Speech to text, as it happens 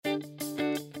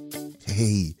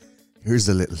Hey, here's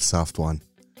a little soft one.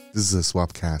 This is a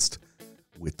Swapcast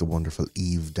with the wonderful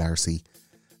Eve Darcy,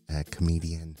 a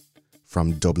comedian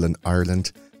from Dublin,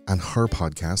 Ireland, and her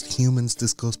podcast, Humans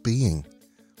Discuss Being,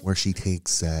 where she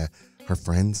takes her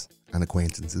friends and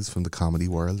acquaintances from the comedy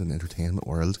world and entertainment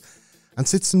world and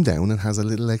sits them down and has a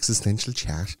little existential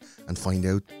chat and find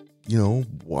out, you know,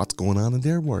 what's going on in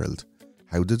their world.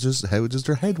 How does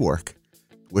their head work?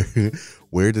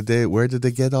 Where did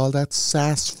they get all that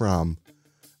sass from?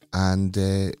 And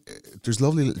there's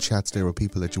lovely little chats there with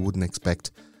people that you wouldn't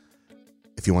expect.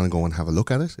 If you want to go and have a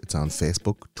look at it, it's on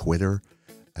Facebook, Twitter,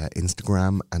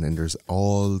 Instagram, and then there's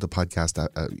all the podcast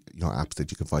apps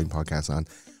that you can find podcasts on.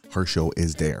 Her show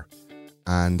is there,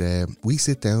 and we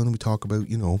sit down and we talk about,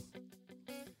 you know,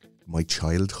 my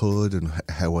childhood and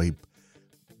how I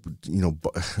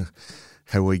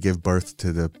give birth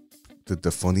to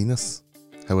the funniness,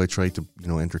 how I try to, you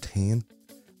know, entertain.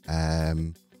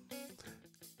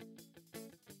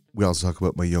 We also talk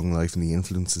about my young life and the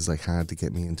influences I had to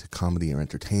get me into comedy or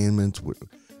entertainment, with,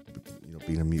 you know,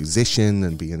 being a musician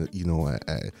and being, you know,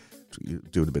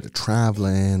 doing a bit of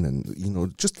traveling and, you know,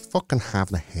 just fucking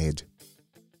having a head.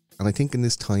 And I think in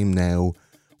this time now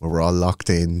where we're all locked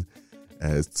in,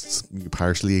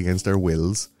 partially against our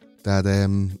wills, that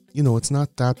you know, it's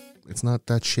not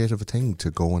that shit of a thing to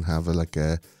go and have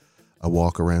a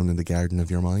walk around in the garden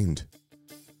of your mind.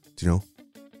 Do you know?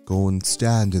 Go and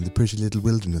stand in the pretty little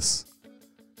wilderness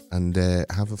and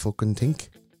have a fucking think.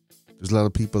 There's a lot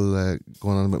of people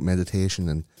going on about meditation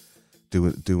and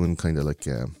doing kind of like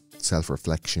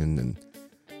self-reflection and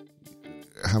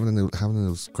having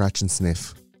a scratch and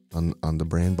sniff on the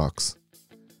brain box.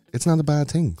 It's not a bad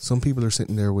thing. Some people are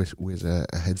sitting there with a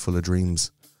head full of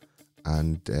dreams,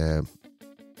 and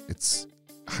it's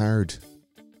hard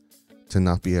to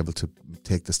not be able to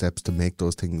take the steps to make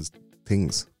those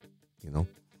things, you know.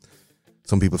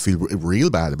 Some people feel real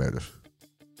bad about it.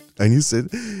 And you said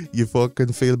you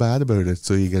fucking feel bad about it,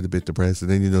 so you get a bit depressed,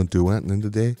 and then you don't do anything in the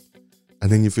day.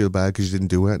 And then you feel bad because you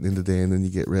didn't do anything in the day, and then you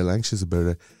get real anxious about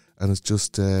it. And it's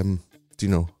just, you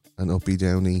know, an uppy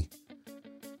downy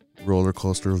roller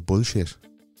coaster of bullshit.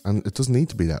 And it doesn't need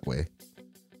to be that way.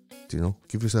 Do you know?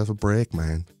 Give yourself a break,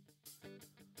 man.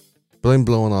 But I'm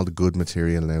blowing all the good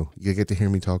material now. You get to hear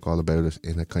me talk all about it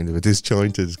in a kind of a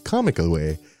disjointed, comical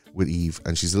way with Eve.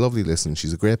 And she's a lovely listen.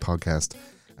 She's a great podcast.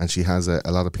 And she has a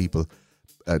lot of people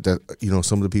that, you know,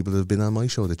 some of the people that have been on my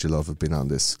show that you love have been on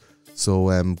this. So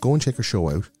go and check her show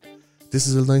out. This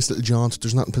is a nice little jaunt.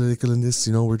 There's nothing political in this,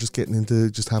 you know. We're just getting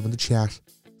into just having the chat.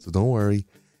 So don't worry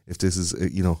if this is,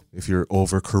 you know, if you're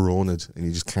over coroned and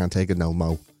you just can't take it no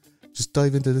more. Just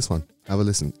dive into this one. Have a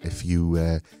listen. If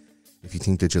you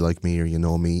think that you like me or you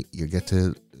know me, you get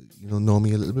to, you know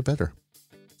me a little bit better.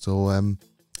 So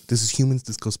this is Humans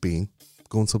Discuss Being.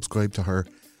 Go and subscribe to her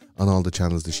on all the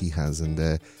channels that she has,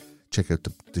 and check out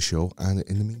the show. And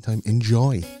in the meantime,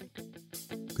 enjoy.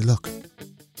 Good luck.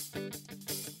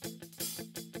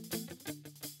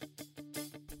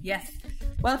 Yes.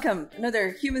 Welcome.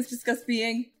 Another Humans Discuss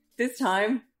Being. This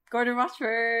time, Gordon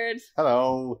Rochford.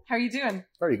 Hello. How are you doing?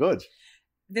 Very good.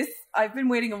 I've been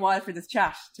waiting a while for this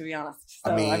chat, to be honest.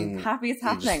 So I'm happy it's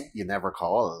happening. You never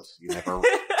called. You never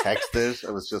texted.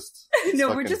 It was just...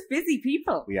 No, we're just busy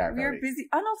people. We're busy.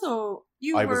 And also,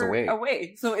 I was were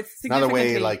away. So it's not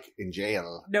significantly... away like in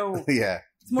jail. No. Yeah.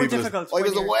 It's more difficult. I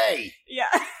was away. Yeah.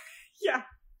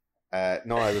 Yeah.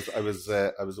 No, I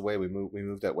was away. We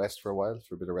moved out west for a while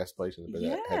for a bit of respite and a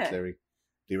bit of head clearing.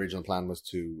 The original plan was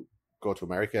to go to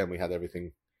America, and we had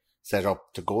everything set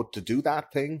up to go to do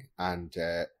that thing, and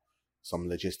some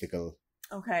logistical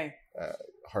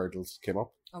hurdles came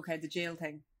up. Okay, the jail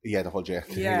thing. Yeah, the whole jail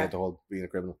thing. Yeah, the whole being a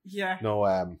criminal. Yeah. No,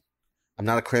 I'm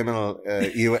not a criminal.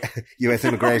 U.S.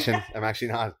 immigration. I'm actually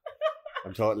not.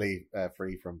 I'm totally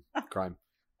free from crime.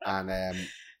 And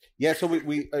so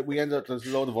we ended up. There's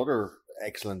a load of other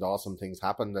excellent, awesome things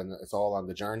happened, and it's all on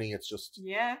the journey. It's just,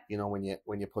 you know, when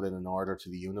you put in an order to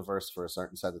the universe for a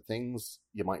certain set of things,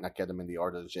 you might not get them in the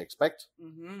order that you expect.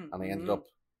 Mm-hmm. And I ended up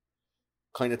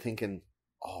kind of thinking,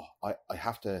 I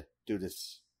have to do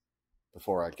this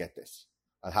before I get this.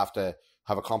 I'll have to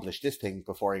have accomplished this thing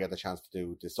before I get the chance to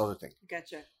do this other thing.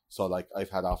 Gotcha. So, like,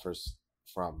 I've had offers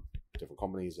from different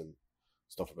companies and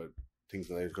stuff about things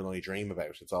that I can only dream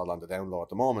about. It's all on the down low at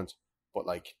the moment, but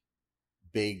like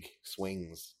big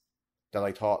swings that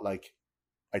I thought like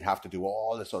I'd have to do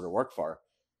all this other work for.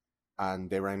 And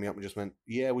they rang me up and just went,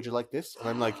 yeah, would you like this? And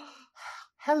I'm like,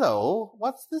 hello,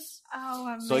 what's this? Oh,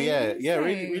 amazing. So yeah,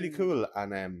 really, really cool.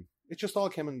 And it just all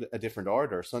came in a different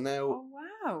order. So now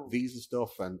wow. visa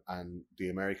stuff and the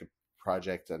American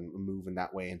project and moving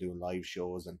that way and doing live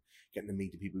shows and getting to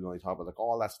meet the people we want to talk about. Like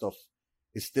all that stuff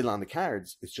is still on the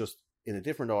cards. It's just in a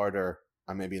different order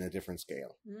and maybe in a different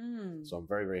scale. So I'm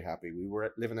very, very happy. We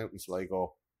were living out in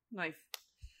Sligo. Nice.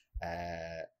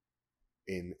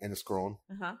 In Enniscrone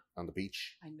on the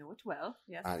beach. I know it well.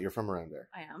 Yes. You're from around there.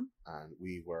 I am. And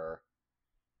we were,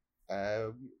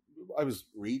 I was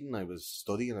reading, I was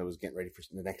studying, I was getting ready for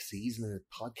the next season of the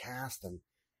podcast and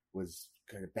was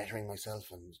kind of bettering myself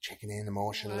and checking in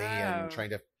emotionally and trying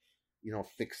to,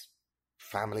 fix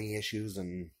family issues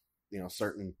and,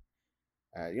 certain,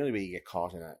 the only way you get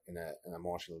caught in an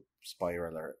emotional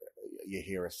spiral or you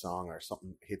hear a song or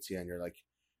something hits you and you're like,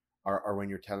 or when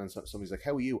you're telling somebody's like,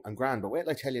 how are you? I'm grand, but wait till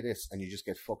I tell you this. And you just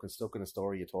get fucking stuck in a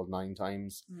story you told 9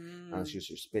 times. And it's just,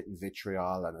 you're spitting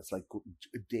vitriol and it's like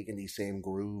digging these same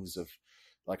grooves of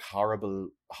like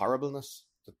horribleness.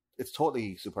 It's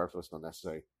totally superfluous, not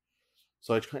necessary.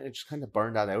 So I just kind of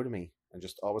burned that out of me and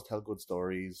just always tell good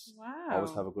stories. Wow.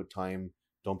 Always have a good time.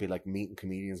 Don't be like meeting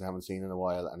comedians I haven't seen in a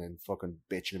while and then fucking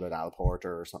bitching about Al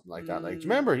Porter or something like that. Like, do you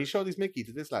remember he showed his Mickey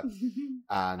to this lad?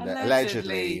 And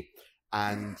allegedly.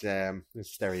 And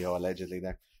stereo allegedly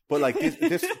there, but like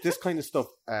this kind of stuff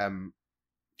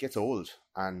gets old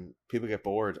and people get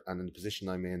bored. And in the position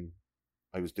I'm in,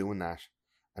 I was doing that,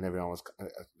 and everyone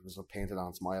was painted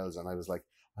on smiles, and I was like,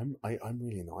 I'm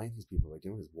really annoying these people by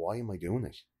doing this. Why am I doing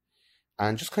it?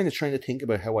 And just kind of trying to think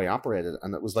about how I operated,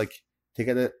 and it was like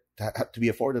to be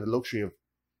afforded the luxury of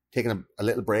taking a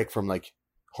little break from like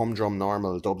humdrum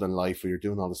normal Dublin life where you're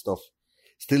doing all the stuff,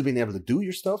 still being able to do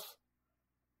your stuff,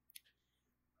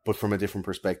 but from a different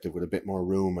perspective with a bit more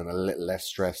room and a little less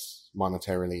stress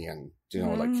monetarily and,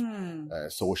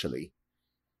 socially.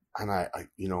 And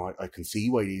I can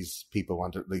see why these people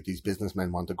these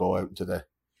businessmen want to go out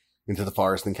into the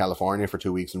forest in California for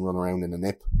 2 weeks and run around in a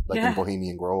nip, in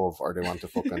Bohemian Grove, or they want to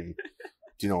fucking,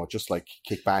 just like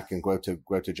kick back and go out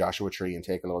to Joshua Tree and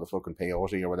take a load of fucking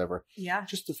peyote or whatever. Yeah.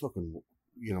 Just to fucking,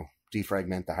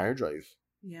 defragment the hard drive.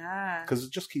 Yeah. Because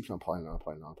it just keeps on piling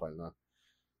on.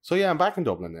 So yeah, I'm back in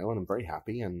Dublin now, and I'm very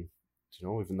happy, and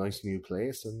we have a nice new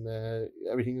place, and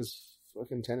everything is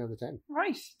fucking 10 out of 10.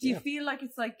 Right? Do you feel like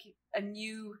it's like a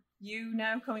new you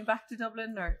now coming back to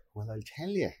Dublin, or? Well, I'll tell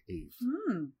you, Eve.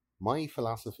 My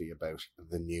philosophy about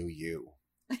the new you.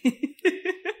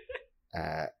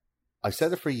 I've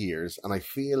said it for years, and I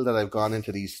feel that I've gone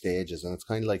into these stages, and it's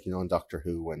kind of like in Doctor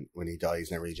Who when he dies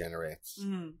and regenerates.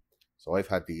 So I've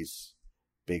had these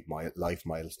big life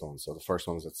milestones. So the first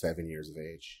one was at 7 years of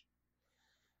age,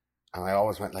 and I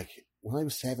always went like, when I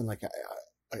was 7, like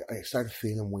I started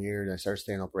feeling weird. I started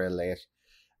staying up real late,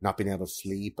 not being able to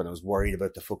sleep, and I was worried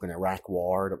about the fucking Iraq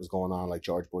war that was going on. Like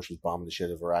George Bush was bombing the shit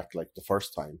of Iraq, like the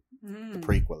first time, the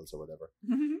prequels or whatever.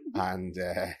 And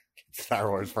Star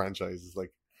Wars franchise is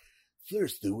like,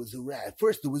 first there was Iraq,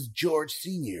 first there was George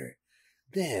Senior,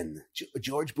 then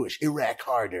George Bush, Iraq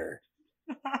harder.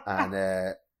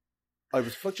 And I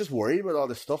was just worried about all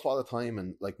this stuff all the time,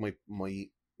 and like my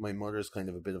mother's kind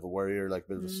of a bit of a worrier, like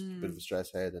a bit of a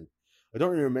stress head, and I don't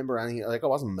really remember anything. Like I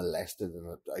wasn't molested,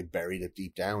 and I buried it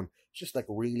deep down. It's just like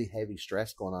really heavy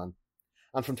stress going on,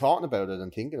 and from talking about it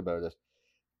and thinking about it,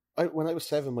 when I was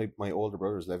 7, my older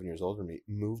brother was 11 years older than me,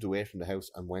 moved away from the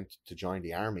house and went to join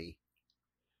the army.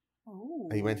 Oh.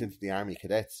 And he went into the army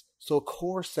cadets. So of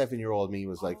course 7-year-old me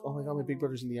was like, oh my god, my big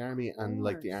brother's in the army, and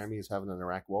like the army is having an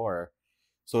Iraq war.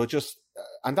 So it just,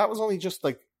 and that was only just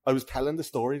like, I was telling the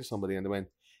story to somebody and they went,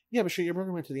 yeah, but sure, your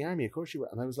brother went to the army, of course you were.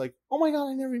 And I was like, oh my god,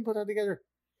 I never even put that together.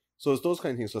 So it's those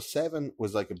kind of things. So 7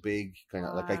 was like a big kind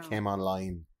of, like I came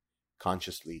online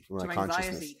consciously. From my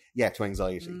consciousness. Yeah, to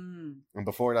anxiety. And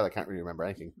before that, I can't really remember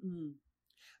anything.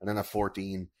 And then at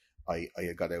 14, I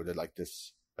got out of like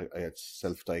this, I had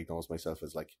self-diagnosed myself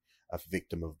as like a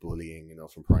victim of bullying,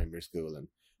 from primary school and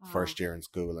first year in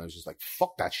school. And I was just like,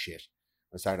 fuck that shit.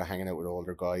 I started hanging out with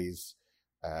older guys,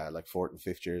 like 4th and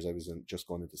 5th years. I was just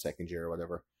going into 2nd year or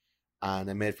whatever. And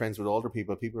I made friends with older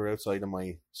people. People were outside of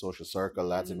my social circle,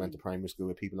 lads I went to primary school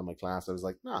with, people in my class. I was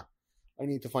like, nah, I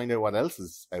need to find out what else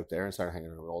is out there, and started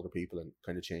hanging out with older people and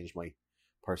kind of changed my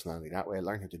personality that way. I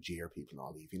learned how to jeer people and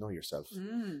all, Eve, yourself.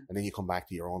 And then you come back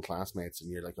to your own classmates and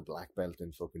you're like a black belt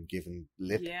in fucking giving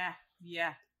lip.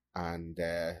 Yeah. And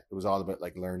it was all about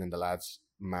like learning the lads'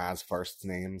 ma's first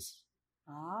names.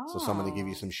 So somebody give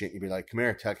you some shit and you'd be like, come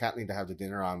here, tell Kathleen to have the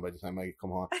dinner on by the time I come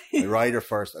home. I ride her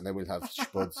first and then we'll have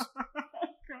spuds.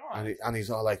 And he's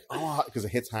all like, oh, because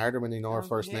it hits harder when you know her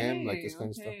first name, like this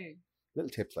kind of stuff. Little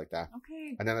tips like that.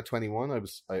 Okay. And then at 21,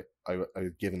 I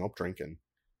had given up drinking.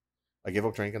 I gave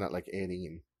up drinking at like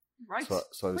 18. Right.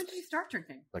 So when did you start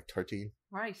drinking? Like 13.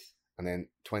 Right. And then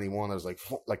 21, I was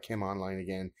like came online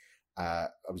again. I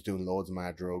was doing loads of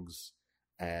mad drugs.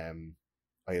 I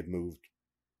had moved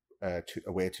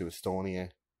away to Estonia,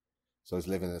 so I was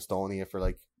living in Estonia for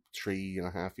like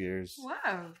 3.5 years.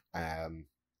 Wow.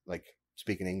 Like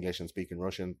speaking English and speaking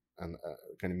Russian and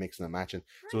kind of mixing and matching.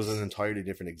 Right. So it was an entirely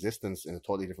different existence in a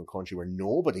totally different country where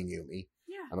nobody knew me.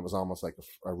 Yeah. And it was almost like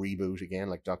a reboot again,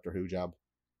 like Doctor Who job.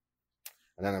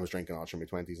 And then I was drinking all through my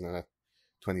 20s, and then at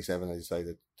 27 I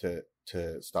decided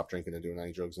to stop drinking and doing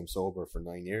any drugs. I'm sober for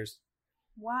 9 years.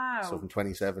 Wow. So from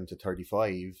 27 to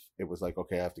 35, it was like,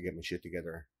 okay, I have to get my shit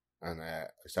together. And I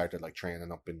started like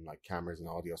training up in like cameras and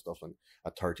audio stuff. And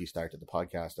at 30 started the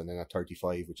podcast. And then at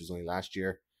 35, which is only last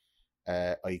year,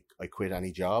 I quit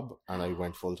any job and I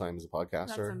went full time as a podcaster.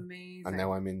 That's amazing. And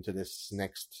now I'm into this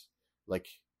next, like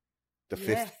the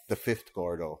Yes. fifth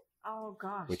Gordo, Oh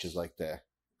gosh. which is like the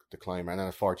climber. And then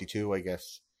at 42, I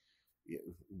guess,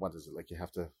 what is it? Like you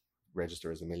have to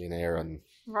register as a millionaire, and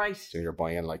right. so you're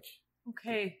buying like,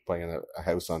 Okay. buying a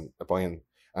house buying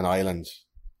an island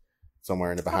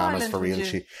somewhere in the What Bahamas island for would real you-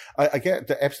 cheap. I get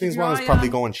the Epstein's Your one is probably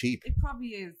island? going cheap. It probably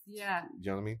is. Yeah. Do you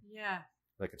know what I mean? Yeah.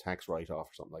 Like a tax write-off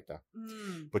or something like that.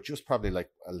 Mm. But just probably like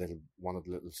one of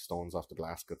the little stones off the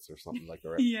Glaskets or something like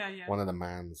that. Yeah. Yeah. One of the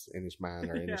Inish man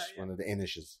or Yeah, Inish, yeah. one of the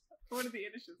Inishes. One of the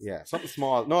initials. Yeah, something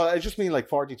small. No, I just mean like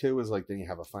 42 is like then you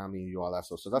have a family, you do all that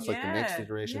stuff. So that's like the next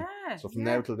iteration. Yeah. So from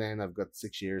yeah. now till then, I've got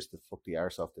 6 years to fuck the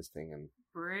arse off this thing and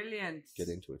Brilliant. get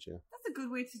into it. Yeah. That's a good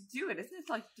way to do it, isn't it?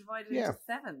 Like divided Yeah. into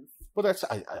sevens. But that's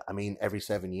I mean every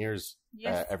 7 years,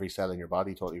 Yes. every cell in your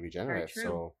body totally regenerates. true.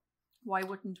 So Why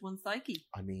wouldn't one psyche?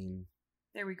 I mean,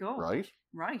 There we go. right?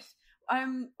 Right.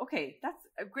 Okay, that's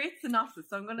a great synopsis.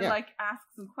 So I'm going to Yeah. ask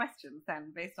some questions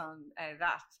then based on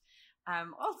that.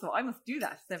 Also, I must do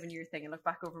that 7-year thing and look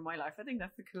back over my life. I think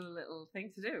that's a cool little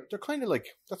thing to do. They're kind of like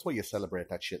that's why you celebrate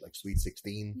that shit like Sweet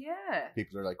 16. Yeah.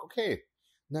 People are like, okay,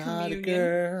 not Communion. a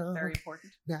girl, Very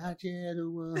important. not yet a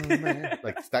woman,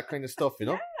 like it's that kind of stuff, you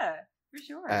know. Yeah, for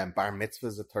sure. Bar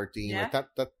mitzvahs at 13, Yeah.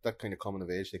 like that kind of coming of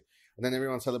age thing. And then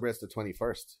everyone celebrates the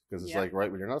 21st because it's Yeah. like, right,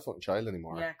 well, you're not a fucking child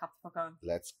anymore. Yeah, cop the fuck on.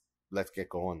 Let's get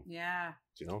going. Yeah,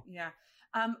 Do you know? yeah.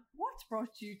 What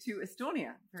brought you to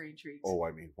Estonia? Very intrigued. Oh,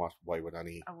 I mean, what? Why would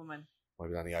any A woman.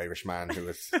 Irish man who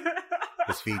was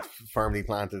his feet firmly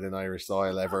planted in Irish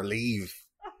soil ever leave?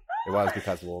 It was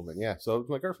because of a woman. Yeah. So it was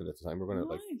my girlfriend at the time. We're going to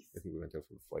I Nice. think we went out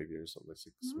for 5 years, something like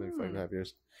 6, maybe Mm. 5.5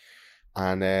 years.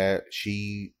 And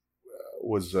she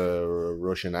was a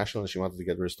Russian national, and she wanted to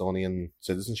get her Estonian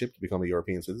citizenship to become a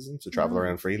European citizen to travel Mm.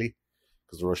 around freely,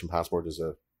 because the Russian passport is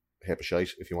a heap of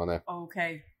shite if you want to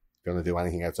Okay. do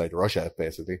anything outside Russia,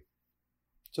 basically.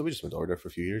 So we just went over there for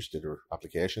a few years, did her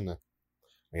application. I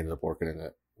ended up working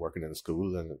in a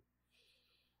school and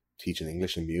teaching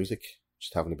English and music,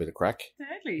 just having a bit of crack.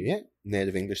 Deadly. Yeah,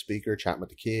 native English speaker, chatting with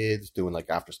the kids, doing like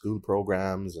after school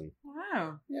programs, and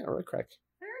Wow. yeah, right crack.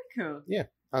 Very cool. And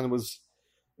I was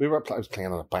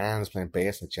playing on a band, I was playing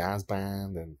bass in a jazz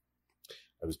band, and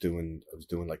I was doing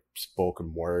like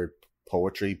spoken word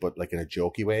poetry, but like in a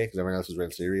jokey way, because everyone else was real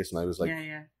serious, and I was like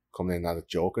yeah. coming in at it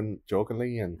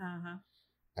jokingly, and Uh-huh.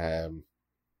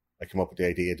 I came up with the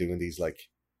idea of doing these like,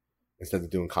 instead of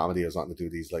doing comedy, I was wanting to do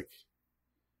these like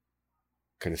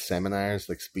kind of seminars,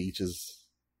 like speeches,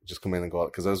 just come in and go,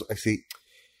 because I see,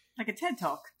 Like a TED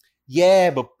Talk yeah,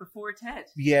 but before TED.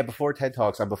 yeah, before TED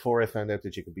Talks and before I found out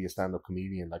that you could be a stand-up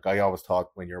comedian, like I always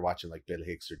thought when you're watching like Bill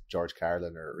Hicks or George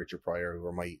Carlin or Richard Pryor, who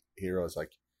were my heroes,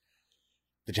 like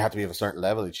that you have to be of a certain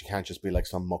level, that you can't just be like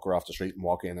some mucker off the street and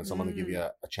walk in and someone will give you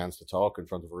a chance to talk in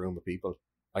front of a room of people.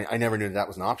 I never knew that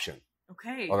was an option.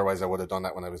 Okay. Otherwise I would have done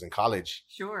that when I was in college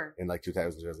Sure. in like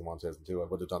 2000, 2001, 2002. I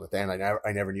would have done it then.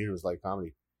 I never knew it was like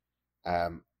comedy. So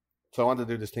I wanted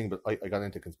to do this thing, but I got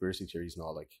into conspiracy theories and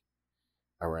all, like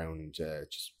around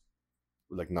just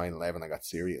like 9/11. I got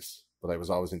serious, but I was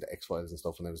always into X-Files and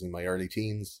stuff when I was in my early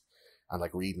teens, and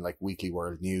like reading like Weekly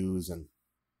World News and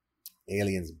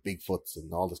aliens and Bigfoots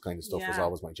and all this kind of stuff was Yeah.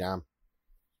 always my jam.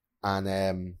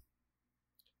 And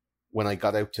when I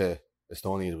got out to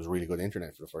Estonia, there was really good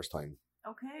internet for the first time.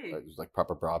 Okay. It was like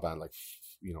proper broadband, like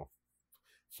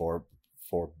 4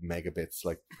 megabits,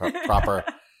 like proper.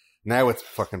 Now it's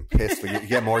fucking pissed. You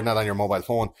get more than that on your mobile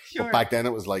phone. Sure. But back then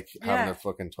it was like having Yeah. a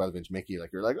fucking 12-inch Mickey.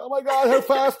 Like you're like, oh my god, how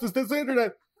fast is this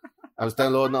internet? I was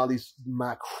downloading all these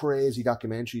crazy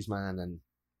documentaries, man, and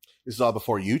this is all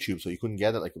before YouTube, so you couldn't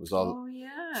get it. Like it was all Oh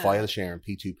yeah. file sharing,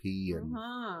 P2P and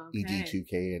Uh-huh. Okay.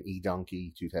 ED2K and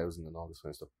eDonkey 2000 and all this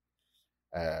kind of stuff.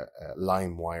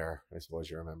 LimeWire, I suppose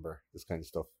you remember this kind of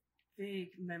stuff. Big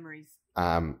memories.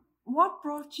 Um, What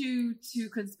brought you to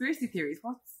conspiracy theories?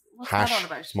 What's hash, that all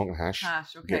about? smoking hash,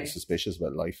 Hash. Okay. getting suspicious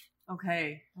about life.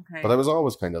 Okay. Okay. But I was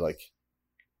always kind of like,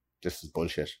 this is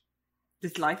bullshit.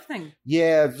 This life thing.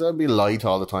 Yeah, I'd be lied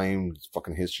all the time.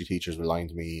 Fucking history teachers were lying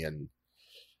to me, and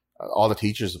all the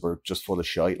teachers were just full of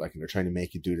shite. Like, and they're trying to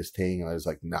make you do this thing, and I was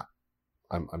like, nah,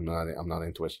 I'm not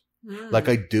into it. Like,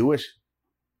 I do it,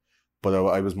 but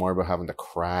I was more about having the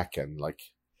crack and like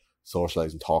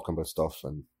socializing, talking about stuff,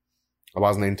 and I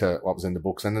wasn't into what was in the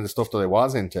books. And then the stuff that I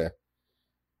was into,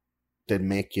 they'd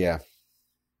make you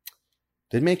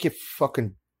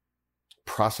fucking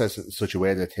process it in such a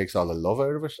way that it takes all the love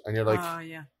out of it, and you're like,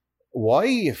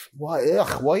 why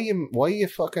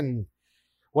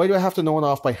do I have to know it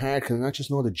off by heart? Can I not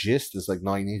just know the gist? It's like,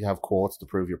 no, you need to have quotes to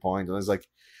prove your point. And I was like,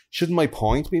 shouldn't my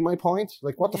point be my point?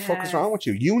 Like, what the fuck is wrong with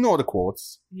you? You know the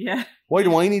quotes. Yeah. Why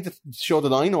do I need to show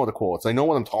that I know the quotes? I know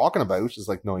what I'm talking about. It's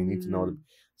like, no, you need to know them.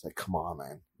 It's like, come on,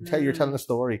 man. You're telling a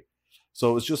story.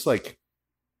 So it was just like,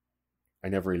 I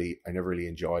never really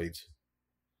enjoyed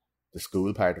the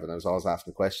school part of it. I was always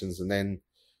asking questions. And then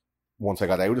once I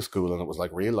got out of school and it was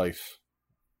like real life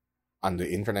and the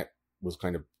internet was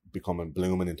kind of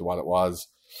blooming into what it was,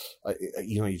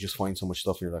 you just find so much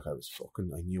stuff and you're like, I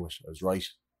knew it. I was right.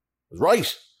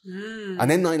 And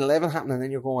then 9/11 happened, and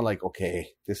then you're going like, okay,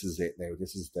 this is it now.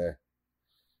 This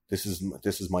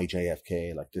is my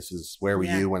JFK. Like, this is where were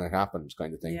you when it happened,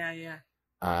 kind of thing. Yeah.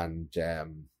 And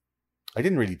I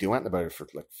didn't really do anything about it for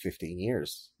like 15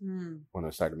 years when I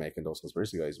started making those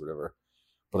conspiracy guys or whatever.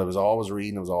 But I was always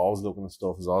reading, I was always looking at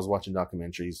stuff, I was always watching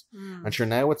documentaries. And sure,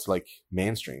 now it's like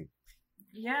mainstream.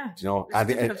 Yeah. You know, it's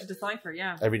difficult to decipher,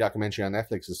 every documentary on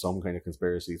Netflix is some kind of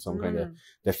conspiracy, some kind of,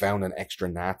 they found an extra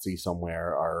Nazi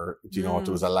somewhere, or, you know,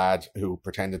 there was a lad who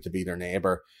pretended to be their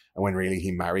neighbor, and when really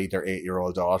he married their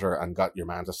 8-year-old daughter and got your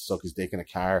man to suck his dick in a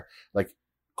car. Like,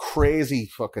 crazy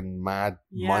fucking mad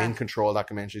mind control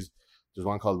documentaries. There's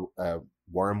one called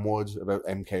Wormwood about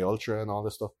MK Ultra and all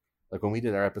this stuff. Like, when we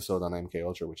did our episode on MK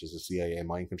Ultra, which is a CIA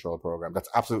mind control program, that's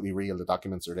absolutely real. The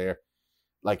documents are there.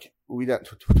 Like, we did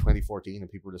 2014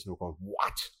 and people were listening going,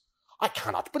 what? I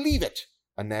cannot believe it.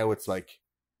 And now it's like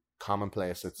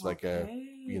commonplace. It's like a,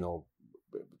 you know,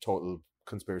 total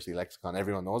conspiracy lexicon.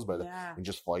 Everyone knows about it in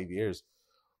just 5 years.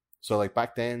 So like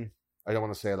back then, I don't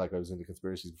want to say like I was into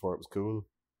conspiracies before it was cool,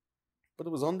 but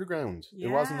it was underground. It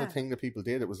wasn't a thing that people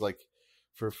did. It was like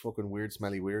for fucking weird,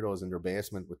 smelly weirdos in their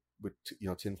basement with you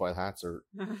know, tinfoil hats, or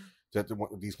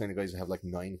these kind of guys that have like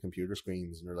 9 computer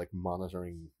screens and they're like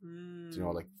monitoring, you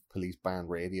know, like police band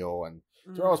radio, and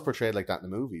they're always portrayed like that in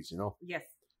the movies, you know. Yes.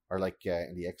 Or like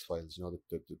in the X-Files, you know,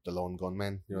 the lone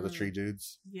gunmen, you know, the 3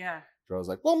 dudes. Yeah. They're always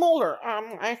like, well, Mulder,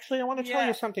 actually, I want to tell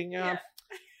you something.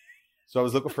 So I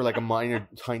was looking for like a minor,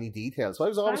 tiny detail. So I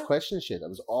was always questioning shit. I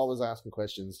was always asking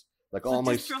questions. Like, all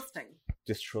my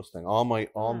distrusting. All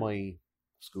my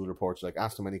school reports, like,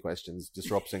 ask too many questions,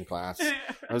 disrupts in class.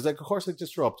 I was like, of course I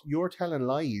disrupt. You're telling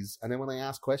lies, and then when I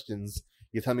ask questions,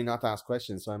 you tell me not to ask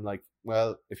questions. So I'm like,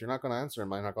 well, if you're not going to answer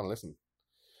them, I'm not going to listen.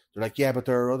 They're like, yeah, but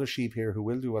there are other sheep here who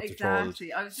will do what they're told.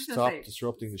 I was just Stop say,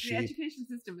 disrupting the sheep. The education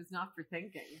system is not for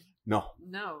thinking. No,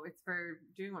 it's for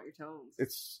doing what you're told.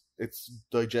 It's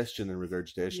digestion and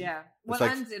regurgitation. Yeah. Well,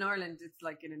 like, and in Ireland, it's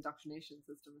like an indoctrination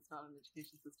system. It's not an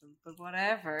education system. But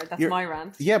whatever. That's my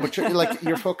rant. Yeah, but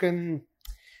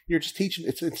you're just teaching.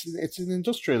 It's an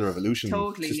industrial revolution.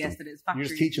 Totally, system. Yes, it is. Factory, you're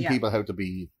just teaching people how to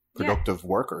be productive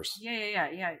workers.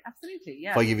 Yeah, absolutely.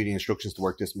 Yeah. If I give you the instructions to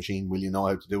work this machine, will you know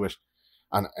how to do it?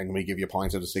 And we give you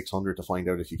points out of 600 to find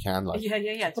out if you can. Like,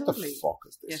 yeah. What totally. the fuck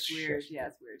is this? It's weird. Shit? Yeah,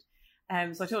 it's weird.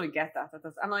 So I totally get that.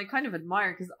 And I kind of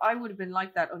admire, because I would have been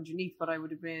like that underneath, but I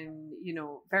would have been, you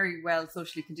know, very well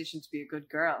socially conditioned to be a good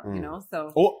girl, you know.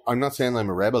 So. Oh, I'm not saying I'm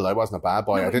a rebel. I wasn't a bad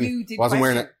boy. No, wasn't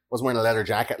wearing a leather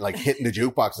jacket, like hitting the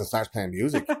jukebox and starts playing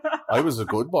music. I was a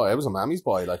good boy. I was a mammy's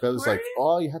boy. Like, I was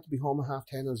you had to be home at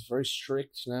 10:30. I was very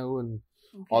strict now and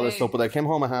all this stuff. But I came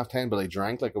home at 10:30, but I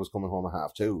drank like I was coming home at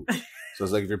 2:30. So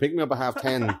it's like, if you're picking me up at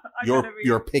 10:30,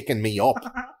 you're picking me up.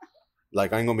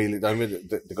 Like, I'm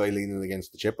the guy leaning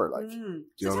against the chipper. Like, do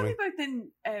you know what I mean? About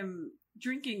then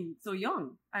drinking so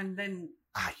young, and then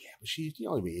yeah, but the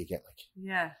only way you get like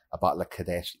a bottle of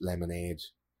Cadet lemonade,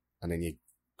 and then you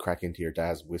crack into your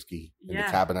dad's whiskey in the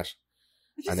cabinet.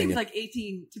 It just seems like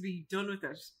 18 to be done with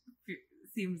it.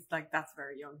 Seems like that's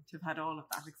very young to have had all of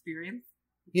that experience.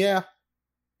 Yeah,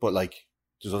 but like,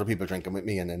 there's other people drinking with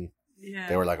me, and then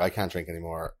they were like, I can't drink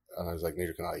anymore, and I was like,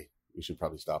 neither can I. We should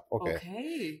probably stop.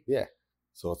 Okay. Yeah.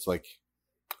 So it's like,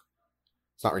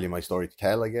 it's not really my story to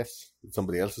tell, I guess. It's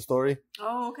somebody else's story.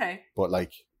 Oh, okay. But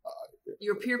like,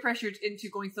 you're peer pressured into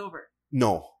going sober.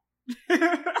 No.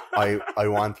 I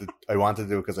wanted to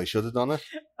do it because I should have done it.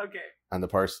 Okay. And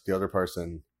the other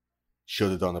person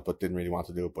should have done it, but didn't really want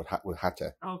to do it, but had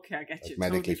to. Okay, I get you.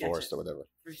 Medically forced or whatever.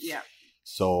 Yeah.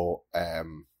 So,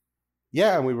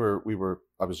 Yeah, and we were.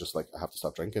 I was just like, I have to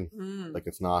stop drinking. Mm. Like,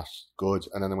 it's not good.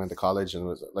 And then I went to college, and it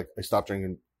was like I stopped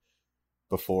drinking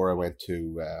before I went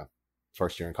to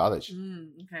first year in college.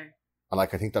 Okay. And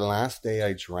like, I think the last day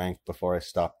I drank before I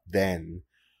stopped, then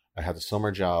I had a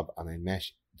summer job, and I met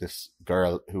this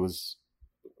girl who was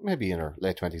maybe in her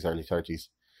late 20s, early 30s.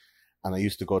 And I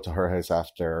used to go to her house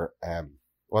after, it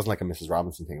wasn't like a Mrs.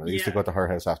 Robinson thing. I used to go to her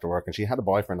house after work, and she had a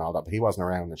boyfriend and all that, but he wasn't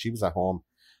around, and she was at home.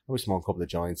 I was smoking a couple of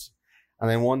joints. And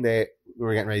then one day we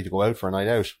were getting ready to go out for a night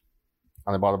out,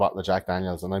 and I bought a bottle of Jack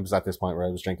Daniels, and I was at this point where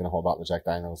I was drinking a whole bottle of Jack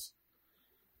Daniels.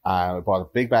 I bought a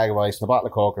big bag of ice and a bottle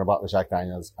of Coke and a bottle of Jack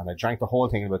Daniels, and I drank the whole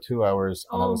thing in about 2 hours.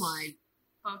 And I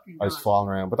was falling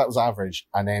around, but that was average.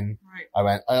 And then I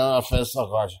went, I feel so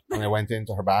good. And I went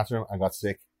into her bathroom and got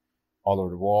sick all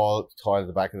over the wall, the toilet,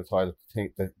 the back of the toilet,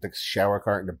 the shower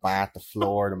curtain, the bath, the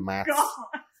floor, the mats.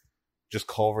 Just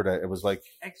covered it. It was like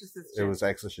exorcist. It was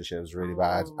exorcist shit. It was really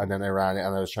bad. And then I ran it,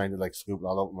 and I was trying to like scoop it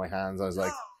all up with my hands. I was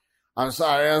like, I'm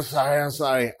sorry.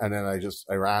 And then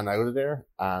I ran out of there,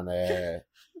 and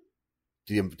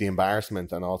the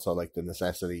embarrassment and also like the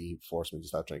necessity forced me to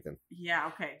stop drinking. Yeah,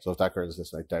 okay. So if that girl is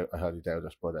listening, I highly doubt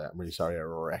it, but I'm really sorry I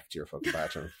wrecked your fucking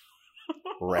bathroom.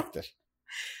 Wrecked it.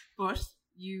 But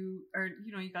you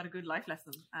got a good life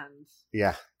lesson, and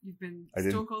you've been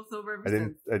stone cold sober ever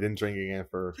since. I didn't drink again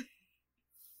for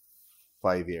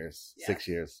 5 years, 6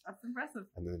 years. That's impressive.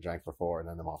 And then I drank for 4, and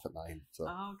then I'm off at 9. So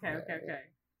okay.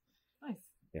 Nice.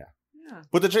 Yeah. Yeah.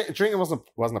 But the drinking wasn't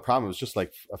a problem. It was just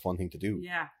like a fun thing to do.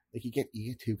 Yeah. Like you get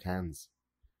 2 cans.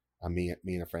 And me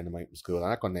and a friend of mine from school, I'm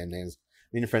not going to name names.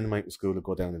 Me and a friend of mine from school would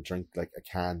go down and drink like a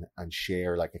can and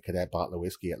share like a cadet bottle of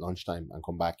whiskey at lunchtime and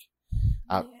come back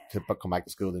to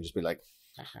school and just be like,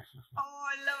 oh,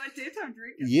 I love a daytime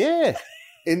drinking. Yeah.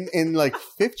 In like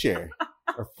 5th year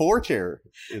or 4th year,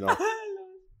 you know.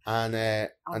 And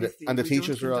the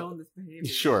teachers were all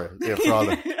sure, yeah,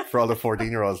 for all the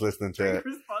 14-year-olds listening to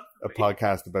a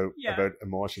podcast about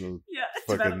emotional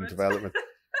fucking development.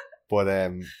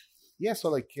 But so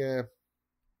like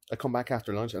I come back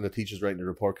after lunch, and the teacher's writing the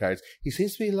report cards. He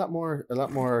seems to be a lot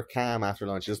more calm after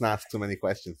lunch. He doesn't ask so many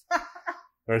questions.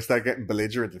 Or start getting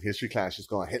belligerent in history class, just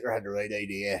going, Hitler had the right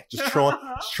idea. Just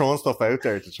throwing stuff out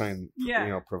there to try and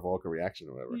provoke a reaction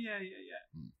or whatever. Yeah.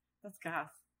 That's gas.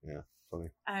 Yeah, funny.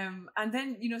 And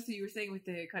then, so you were saying with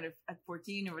the kind of at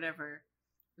 14 or whatever,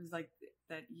 it was like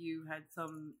that you had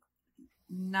some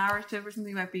narrative or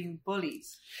something about being bullied.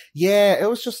 Yeah, it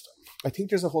was just, I think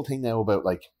there's a whole thing now about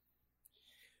like,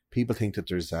 people think that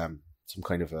there's some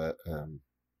kind of a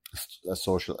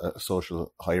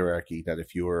social hierarchy, that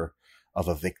if you're of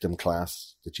a victim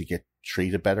class that you get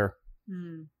treated better.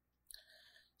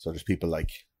 So there's people like,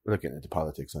 we're looking into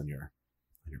politics on your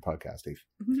podcast, Steve.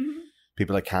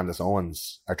 People like Candace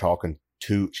Owens are talking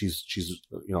to, she's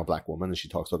a black woman, and she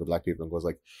talks to other black people and goes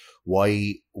like,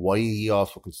 why are you all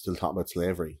fucking still talking about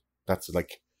slavery? That's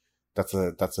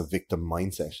a victim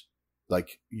mindset.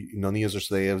 Like, none of you are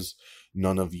slaves.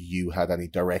 None of you had any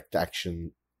direct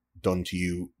action done to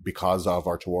you because of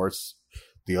or towards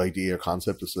the idea or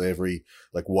concept of slavery.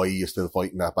 Like, why are you still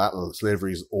fighting that battle?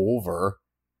 Slavery's over.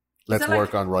 Let's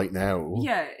work on right now.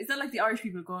 Yeah. Is that like the Irish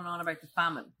people going on about the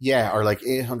famine? Yeah, or like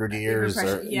 800 years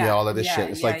or all of this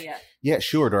shit. It's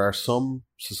sure, there are some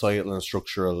societal and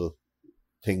structural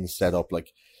things set up,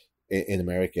 like in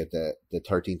America, the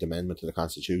 13th Amendment to the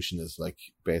Constitution is like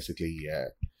basically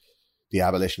the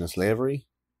abolition of slavery.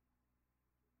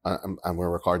 And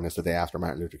we're recording this the day after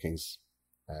Martin Luther King's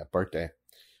birthday.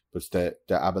 But it's the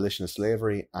abolition of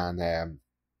slavery, and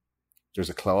there's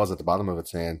a clause at the bottom of it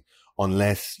saying,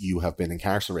 unless you have been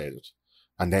incarcerated.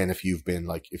 And then if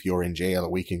you're in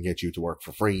jail, we can get you to work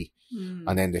for free.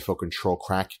 And then they fucking throw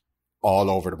crack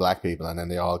all over the black people, and then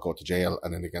they all go to jail,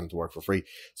 and then they get them to work for free.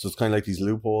 So it's kind of like these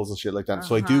loopholes and shit like that.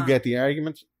 So I do get the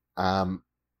argument. But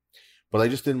I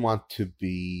just didn't want to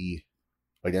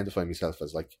identify myself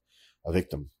as like a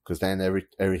victim, because then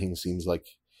everything seems like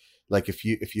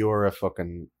if you're a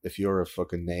fucking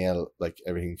nail, like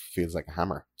everything feels like a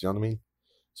hammer. Do you know what I mean?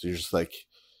 So you're just like,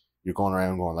 you're going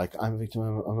around going like, I'm a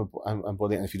victim, I'm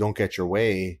bullying. And if you don't get your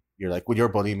way, you're like, well, you're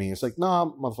bullying me. It's like,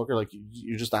 no, motherfucker, like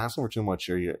you're just asking for too much,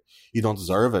 or you don't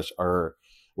deserve it, or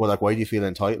well, like, why do you feel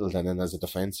entitled? And then as a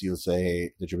defense, you'll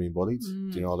say that you're being bullied.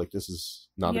 Do you know, like, this is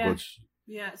not a good.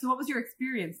 Yeah. So what was your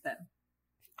experience then?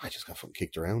 I just got fucking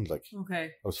kicked around. Like,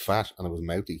 okay, I was fat and I was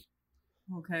mouthy.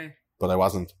 Okay. But I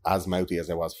wasn't as mouthy as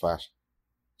I was fat.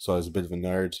 So I was a bit of a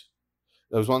nerd.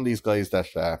 I was one of these guys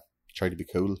that tried to be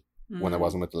cool when I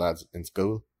wasn't with the lads in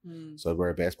school. So I'd wear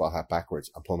a baseball hat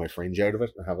backwards and pull my fringe out of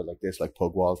it and have it like this, like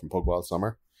Pugwall from Pugwall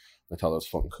Summer. I thought it was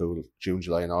fucking cool. June,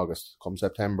 July and August. Come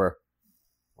September,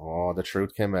 Oh, the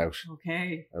truth came out.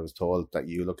 Okay. I was told that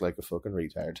you look like a fucking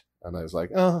retard. And I was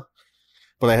like, oh.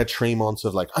 But I had 3 months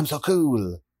of like, I'm so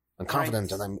cool and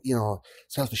confident and I'm, you know,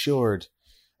 self-assured.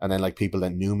 And then like people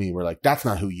that knew me were like, that's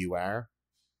not who you are.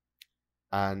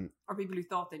 And Or people who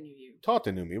thought they knew you. Thought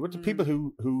they knew me. But the people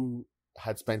who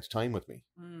had spent time with me,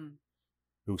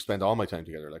 who spent all my time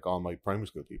together, like all my primary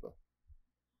school people.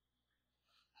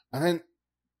 And then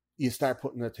you start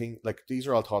putting a thing, like these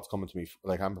are all thoughts coming to me,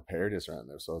 like I'm prepared this around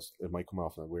now, so it might come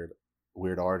off in a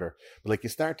weird order. But like you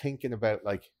start thinking about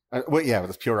like, well, yeah,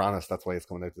 it's pure honest, that's why it's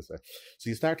coming out this way. So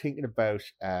you start thinking about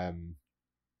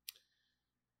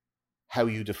how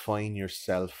you define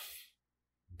yourself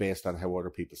based on how other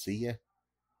people see you.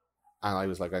 And I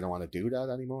was like, I don't want to do that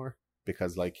anymore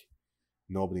because like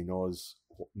nobody knows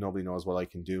what I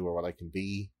can do or what I can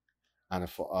be. And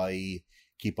if I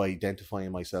keep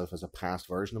identifying myself as a past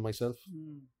version of myself,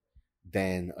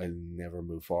 then I'll never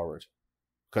move forward.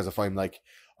 Because if I'm like,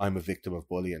 I'm a victim of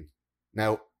bullying.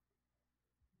 Now,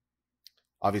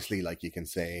 obviously, like you can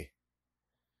say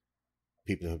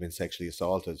people who have been sexually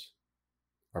assaulted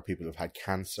or people who've had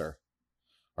cancer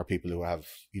or people who have,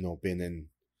 you know, been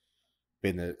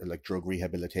like drug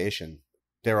rehabilitation.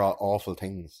 They're all awful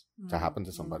things to happen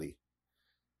to somebody.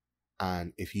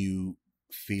 And if you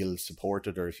feel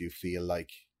supported or if you feel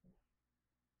like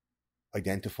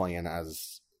identifying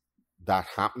as that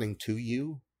happening to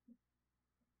you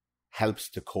helps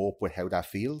to cope with how that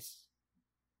feels,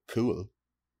 cool.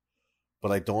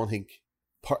 But I don't think,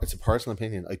 it's a personal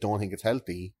opinion, I don't think it's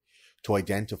healthy to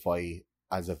identify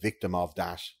as a victim of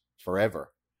that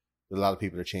forever. A lot of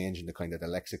people are changing the kind of the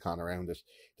lexicon around it.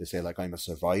 They say like, I'm a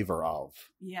survivor of.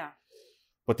 Yeah.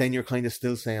 But then you're kind of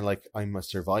still saying like, I'm a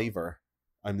survivor.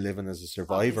 I'm living as a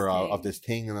survivor of this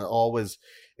thing. And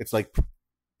it's like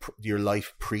your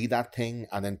life pre that thing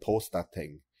and then post that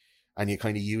thing. And you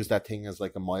kind of use that thing as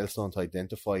like a milestone to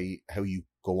identify how you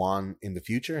go on in the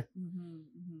future.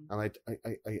 And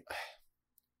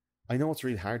I know it's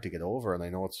really hard to get over. And I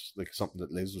know it's like something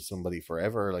that lives with somebody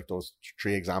forever. Like those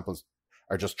 3 examples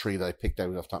are just 3 that I picked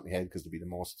out off the top of my head because they'd be the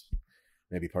most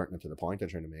maybe pertinent to the point I'm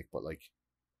trying to make. But like,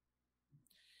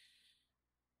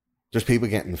 there's people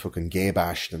getting fucking gay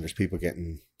bashed and there's people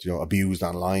getting, you know, abused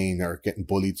online or getting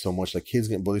bullied so much, like kids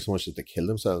getting bullied so much that they kill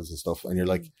themselves and stuff. And you're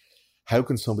like, how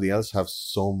can somebody else have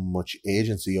so much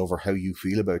agency over how you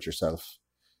feel about yourself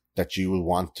that you will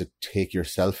want to take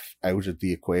yourself out of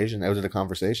the equation, out of the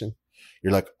conversation?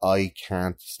 You're like, I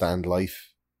can't stand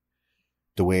life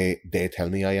the way they tell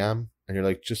me I am. And you're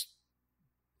like, just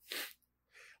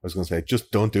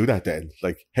don't do that then.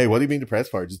 Like, hey, what are you being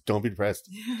depressed for? Just don't be depressed.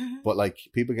 But like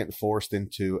people getting forced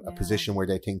into a position where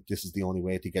they think this is the only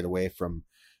way to get away from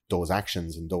those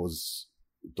actions and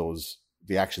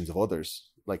the actions of others.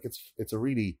 Like it's a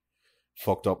really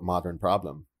fucked up modern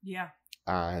problem. Yeah.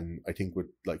 And I think with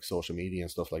like social media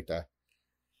and stuff like that,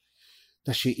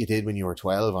 the shit you did when you were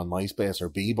 12 on MySpace or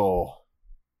Bebo,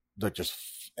 like just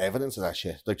evidence of that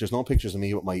shit. Like there's no pictures of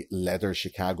me with my leather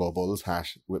Chicago Bulls hat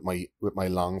with my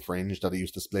long fringe that I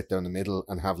used to split down the middle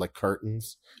and have like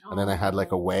curtains, and then I had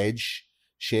like a wedge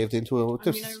shaved into it.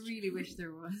 I mean, I really wish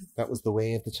there was. That was the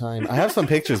way of the time. I have some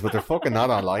pictures, but they're fucking not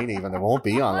online even. They won't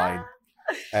be online.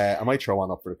 I might throw one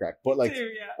up for the crack. But like,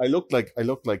 I looked like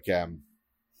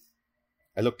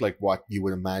what you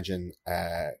would imagine.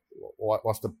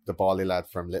 What's the bally lad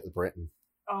from Little Britain?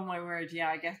 Oh my word! Yeah,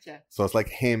 I get you. So it's like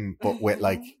him, but with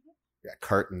like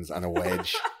curtains and a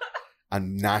wedge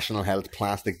and National Health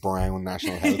plastic brown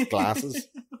National Health glasses.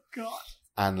 Oh God!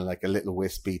 And like a little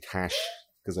wispy tash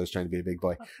because I was trying to be a big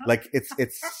boy. Like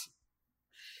it's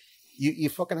you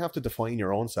fucking have to define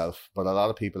your own self. But a lot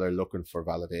of people are looking for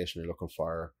validation. They're looking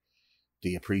for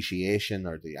the appreciation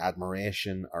or the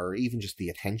admiration or even just the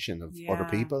attention of other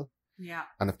people. Yeah.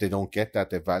 And if they don't get that,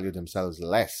 they value themselves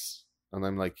less. And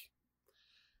I'm like,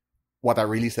 what that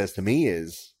really says to me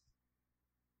is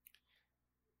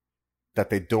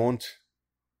that they don't,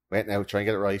 wait now, try and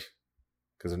get it right,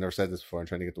 because I've never said this before, I'm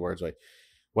trying to get the words right.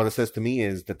 What it says to me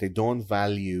is that they don't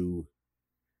value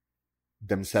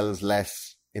themselves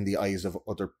less in the eyes of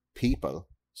other people,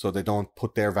 so they don't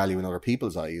put their value in other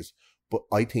people's eyes, but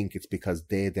I think it's because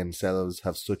they themselves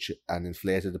have such an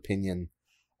inflated opinion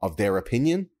of their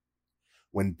opinion.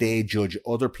 When they judge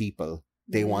other people,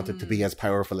 they want it to be as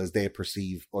powerful as they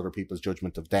perceive other people's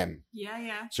judgment of them. Yeah,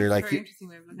 yeah. So you're like,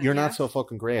 you're not so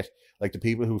fucking great. Like the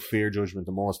people who fear judgment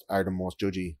the most are the most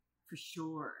judgy. For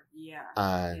sure. Yeah.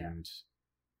 And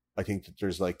I think that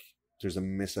there's a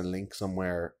missing link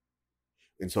somewhere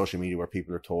in social media where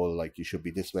people are told like you should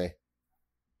be this way.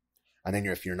 And then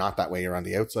if you're not that way, you're on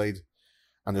the outside.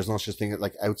 And there's no such thing that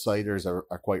like outsiders are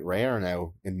quite rare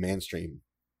now in mainstream.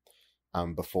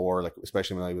 Before, like,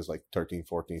 especially when I was like 13,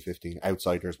 14, 15,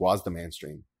 outsiders was the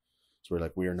mainstream. So we're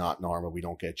like, we are not normal. We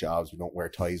don't get jobs. We don't wear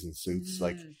ties and suits.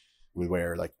 Like, we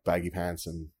wear like baggy pants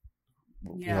and,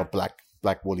 you know,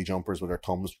 black woolly jumpers with our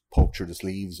thumbs poked through the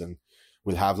sleeves, and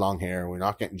we'll have long hair, and we're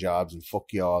not getting jobs, and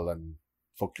fuck y'all and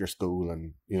fuck your school,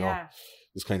 and, you know,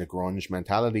 this kind of grunge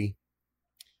mentality.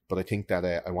 But I think that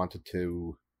I wanted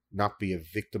to not be a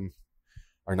victim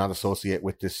or not associate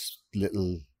with this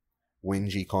little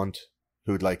whingy cunt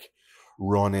who'd like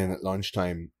run in at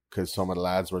lunchtime because some of the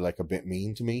lads were like a bit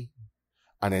mean to me,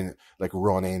 and then like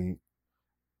run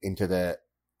into the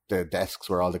desks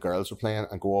where all the girls were playing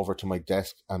and go over to my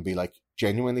desk and be like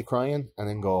genuinely crying, and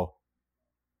then go,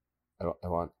 I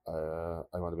want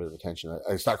a bit of attention.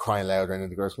 I start crying louder, and then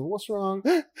the girls go, "What's wrong?"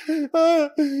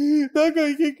 That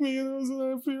guy kicked me, and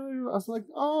I was like,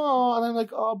 "Oh," and I'm like,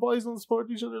 "Oh, boys don't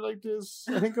support each other like this."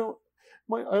 I think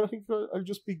I'll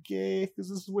just be gay because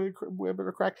this is way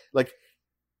better crack. Like,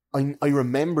 I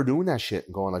remember doing that shit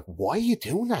and going like, "Why are you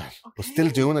doing that?" Okay. But still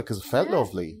doing it because it felt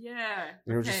lovely. Yeah.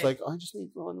 And you're just like, "I just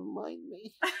need someone to mind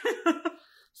me.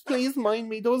 Please mind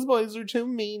me. Those boys are too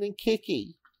mean and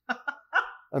kicky."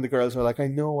 And the girls were like, "I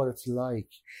know what it's like."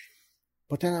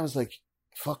 But then I was like,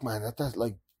 fuck, man, that's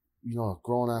like, you know,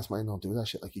 grown-ass men don't do that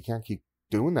shit. Like, you can't keep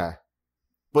doing that.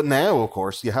 But now, of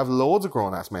course, you have loads of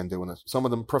grown-ass men doing it. Some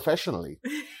of them professionally.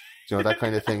 You know, that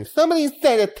kind of thing. Somebody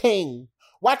said a thing.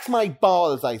 Wax my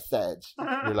balls, I said.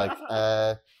 You're like,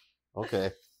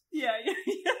 okay. Yeah.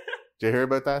 Did you hear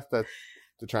about that? That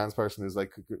the trans person is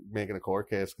like making a court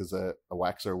case because a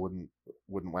waxer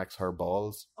wouldn't wax her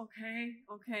balls.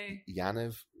 Okay.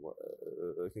 Yaniv,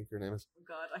 I think her name is. Oh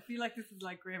God, I feel like this is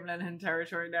like Graham Lennon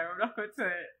territory now. I'm not going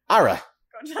to. Ara.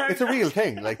 It's a real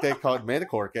thing. Like, they made a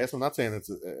court case. I'm not saying it's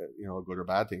a good or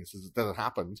bad thing. It's just that it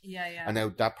happened. Yeah. And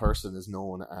now that person is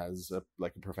known as a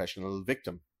professional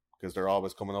victim, because they're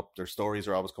always coming up. Their stories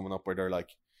are always coming up where they're like,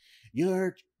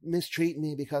 "You're mistreating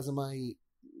me because of my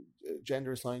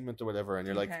gender assignment or whatever," and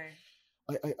you're like,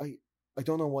 I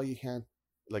don't know why you can't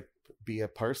like be a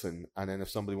person, and then if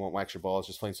somebody won't wax your balls,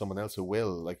 just find someone else who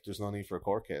will. Like, there's no need for a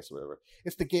court case or whatever.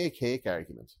 It's the gay cake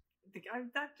argument.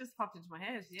 That just popped into my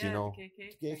head. Yeah, do you know, the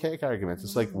gay cake argument?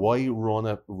 It's like, why run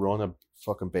a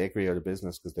fucking bakery out of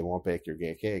business because they won't bake your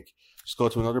gay cake? Just go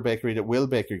to another bakery that will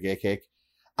bake your gay cake,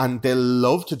 and they'll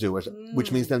love to do it,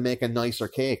 which means they'll make a nicer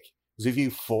cake. Because if you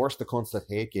force the cunts that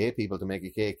hate gay people to make a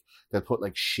cake, they'll put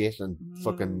like shit and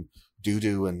fucking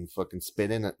doo-doo and fucking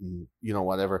spit in it and, you know,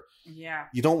 whatever. Yeah.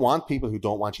 You don't want people who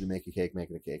don't want you to make a cake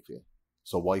making a cake for you.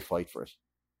 So why fight for it?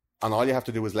 And all you have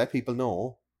to do is let people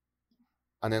know,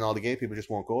 and then all the gay people just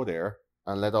won't go there,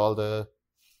 and let all the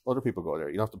other people go there.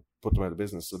 You don't have to put them out of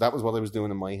business. So that was what I was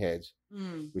doing in my head,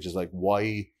 which is like,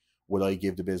 why would I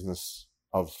give the business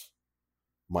of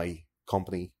my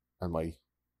company and my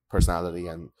personality,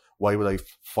 and why would I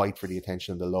fight for the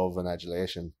attention, the love and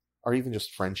adulation, or even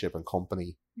just friendship and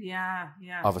company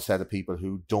of a set of people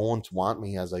who don't want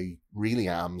me as I really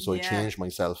am? So I change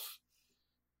myself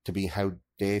to be how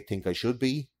they think I should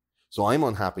be. So I'm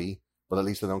unhappy, but at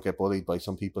least I don't get bullied by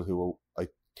some people who I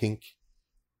think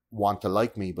want to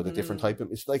like me, but a different type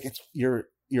of. It's like you're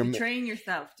train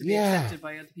yourself to be accepted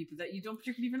by other people that you don't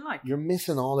particularly even like. You're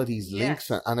missing all of these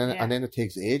links, and then it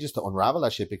takes ages to unravel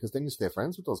that shit, because then you stay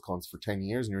friends with those cunts for 10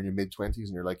 years, and you're in your mid-20s,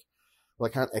 and you're like, well,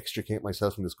 I can't extricate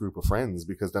myself from this group of friends,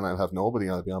 because then I'll have nobody,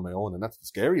 and I'll be on my own, and that's the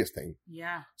scariest thing.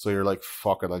 Yeah. So you're like,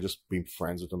 fuck it, I'll just be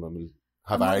friends with them, and we'll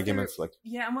have arguments. And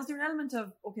was there an element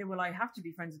of, okay, well, I have to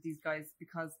be friends with these guys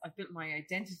because I've built my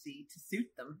identity to suit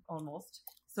them almost.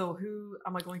 So who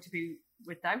am I going to be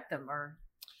without them? Or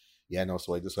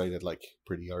so I decided like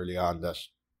pretty early on that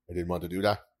I didn't want to do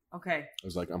that. Okay. I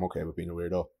was like, I'm okay with being a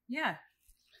weirdo. Yeah.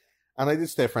 And I did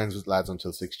stay friends with lads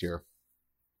until 6th year.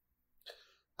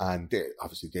 And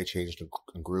they changed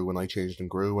and grew, and I changed and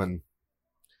grew. And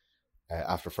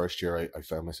after first year, I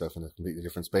found myself in a completely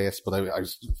different space. But I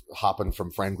was hopping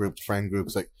from friend group to friend group.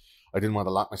 It's like I didn't want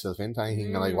to lock myself into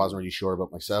anything, and I wasn't really sure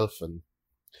about myself. And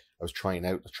I was trying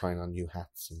on new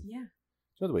hats. And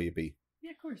that's the way you be.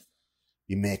 Yeah, of course.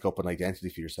 You make up an identity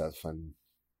for yourself, and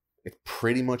it's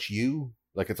pretty much you.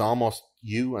 Like, it's almost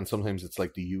you, and sometimes it's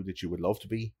like the you that you would love to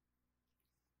be.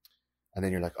 And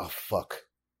then you're like, oh, fuck.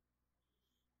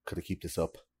 Could I keep this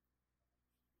up?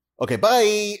 Okay,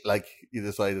 bye! Like, you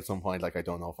decide at some point, like, I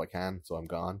don't know if I can, so I'm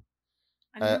gone.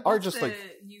 And or just like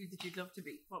you that you'd love to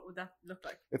be. What would that look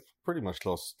like? It's pretty much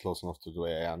close enough to the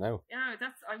way I am now. Yeah,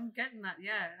 I'm getting that.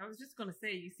 Yeah, I was just going to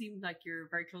say, you seem like you're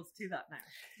very close to that now.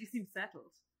 You seem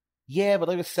settled. Yeah, but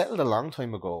I was settled a long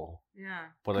time ago. Yeah,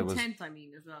 but content, I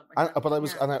mean, as well.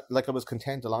 I was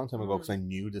content a long time ago because I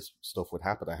knew this stuff would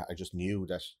happen. I just knew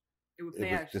that it would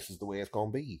play out. this is the way it's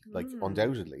going to be, like Mm.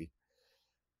 undoubtedly.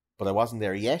 But I wasn't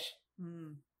there yet,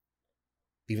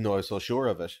 even though I was so sure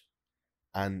of it.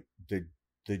 And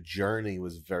the journey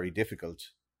was very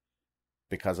difficult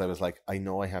because I was like, I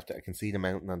know I can see the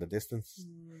mountain on the distance,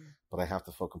 but I have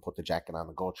to fucking put the jacket on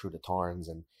and go through the thorns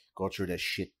and go through the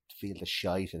shit, feel the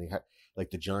shite. And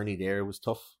like the journey there was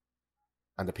tough.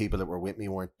 And the people that were with me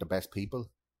weren't the best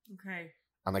people. Okay.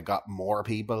 And I got more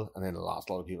people and then I lost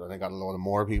a lot of people and I got a lot of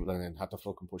more people and then had to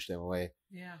fucking push them away.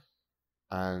 Yeah.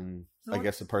 And So I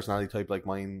guess a personality type like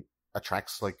mine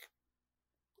attracts, like,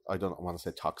 I don't want to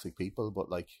say toxic people, but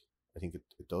like, I think it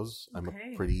does. I'm a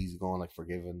Okay. pretty easygoing, like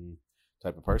forgiving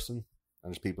type of person.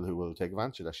 And there's people who will take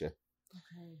advantage of that shit.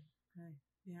 Okay.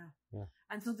 Yeah. Yeah.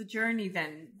 And so the journey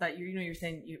then that you're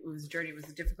saying it was a journey, it was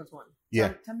a difficult one.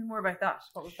 Yeah. Tell me more about that.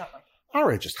 What was that like?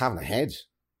 Or just having a head.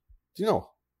 Do you know?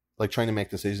 Like trying to make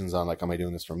decisions on like, am I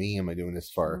doing this for me? Am I doing this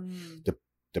for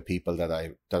the people that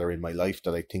are in my life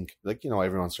that I think, like, you know,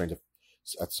 everyone's trying to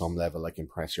at some level like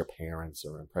impress your parents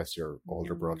or impress your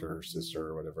older brother or sister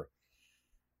or whatever.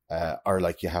 Or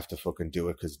like you have to fucking do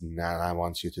it because Nana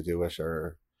wants you to do it,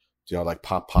 or, you know, like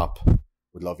Pop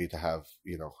would love you to have,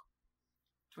 you know,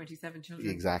 27 children.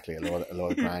 exactly, a lot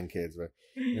of grandkids. But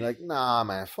you're like, nah,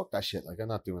 man, fuck that shit. Like, I'm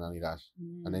not doing any of that.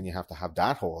 And then you have to have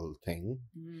that whole thing.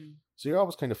 So you're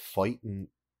always kind of fighting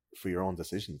for your own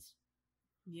decisions.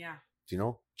 Yeah. Do you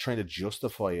know? Trying to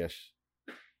justify it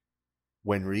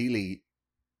when really,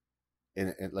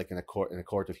 in a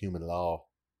court of human law,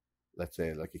 let's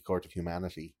say, like a court of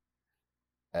humanity,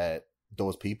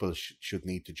 those people should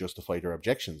need to justify their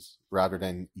objections rather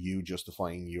than you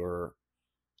justifying your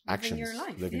actions,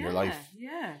 living your life.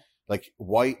 Yeah. Like,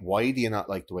 why do you not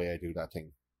like the way I do that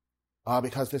thing?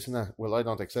 Because this and that. Well, I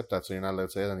don't accept that, so you're not allowed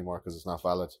to say it anymore because it's not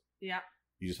valid. Yeah.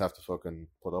 You just have to fucking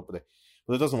put up with it.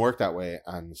 But it doesn't work that way,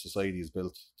 and society is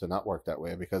built to not work that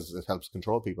way because it helps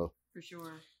control people. For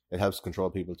sure. It helps control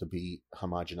people to be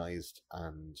homogenized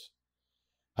and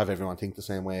have everyone think the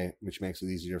same way, which makes it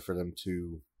easier for them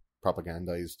to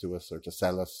propagandize to us or to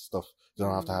sell us stuff. They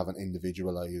don't have to have an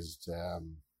individualized,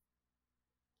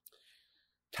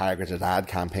 targeted ad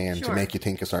campaign to make you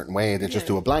think a certain way. They just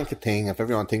do a blanket thing. If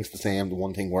everyone thinks the same, the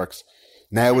one thing works.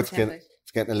 Now it's getting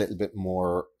a little bit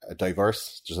more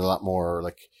diverse. There's a lot more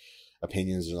like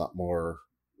opinions. There's a lot more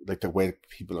like the way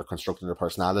people are constructing their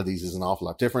personalities is an awful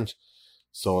lot different.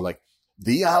 So like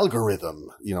the algorithm,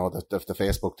 you know, the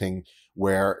Facebook thing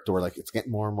where they were like, it's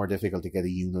getting more and more difficult to get a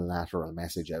unilateral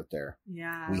message out there.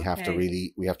 Yeah. We have to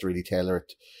really tailor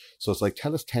it. So it's like,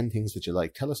 tell us 10 things that you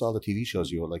like. Tell us all the TV shows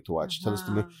you would like to watch. Tell us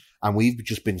and we've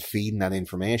just been feeding that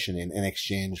information in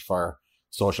exchange for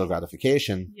social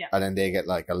gratification. Yeah. And then they get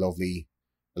like a lovely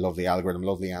algorithm,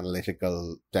 lovely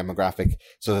analytical demographic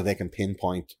so that they can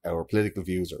pinpoint our political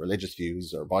views or religious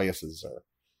views or biases or,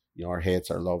 you know, our hates,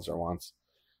 our loves, our wants.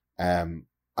 And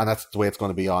that's the way it's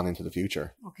going to be on into the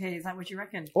future. Okay, is that what you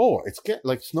reckon? Oh, it's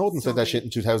like Snowden said that shit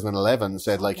in 2011.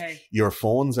 Said like your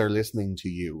phones are listening to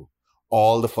you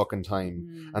all the fucking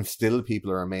time, and still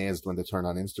people are amazed when they turn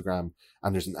on Instagram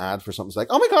and there's an ad for something. It's like,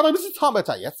 oh my god, I was just talking about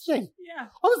that yesterday. Yeah,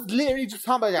 I was literally just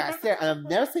talking about that yesterday, and I've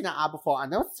never seen that ad before.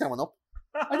 And now it's showing up.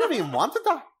 I never even wanted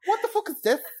that. What the fuck is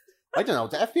this? I don't know.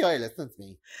 The FBI listening to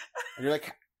me, and you're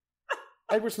like,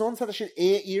 Edward Snowden said that shit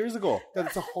 8 years ago that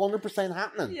it's 100%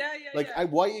 happening. Yeah. Like,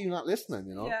 why are you not listening?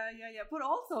 You know? Yeah. But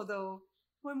also, though,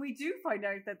 when we do find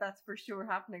out that that's for sure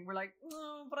happening, we're like,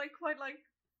 oh, but I quite like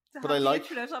to have the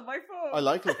internet on my phone. I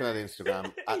like looking at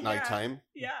Instagram at night time.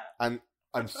 Yeah. And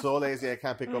I'm so lazy I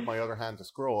can't pick up my other hand to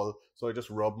scroll, so I just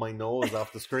rub my nose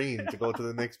off the screen to go to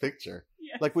the next picture.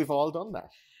 Yes. Like, we've all done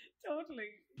that. Totally.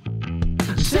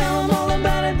 Tell them all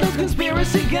about it, those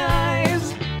conspiracy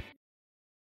guys.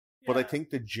 But I think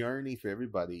the journey for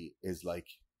everybody is like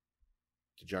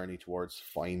the journey towards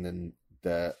finding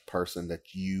the person that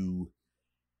you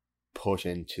put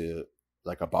into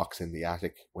like a box in the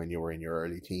attic when you were in your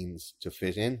early teens to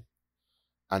fit in.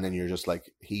 And then you're just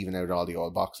like heaving out all the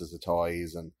old boxes of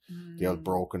toys and the old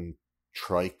broken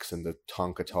trikes and the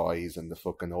Tonka toys and the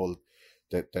fucking old,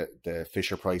 the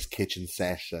Fisher Price kitchen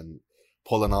set and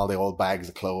pulling all the old bags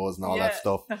of clothes and all that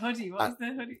stuff. The hoodie, what was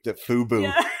the hoodie? The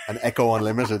FUBU and Echo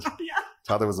Unlimited. Yeah.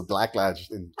 Thought there was a black lad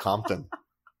in Compton.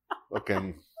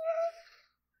 Fucking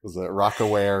was a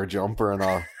Rockaware jumper and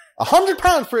all.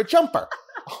 £100 for a jumper.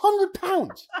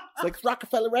 £100. It's like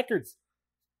Rockefeller Records.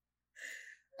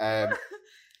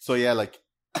 So yeah, like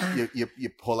you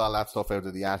pull all that stuff out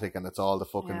of the attic and it's all the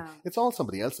fucking it's all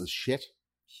somebody else's shit.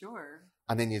 Sure.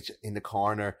 And then you in the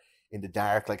corner in the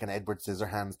dark, like an Edward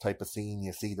Scissorhands type of scene,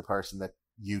 you see the person that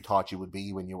you thought you would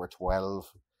be when you were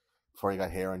 12, before you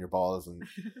got hair on your balls and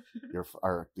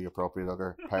or the appropriate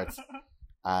other parts,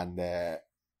 and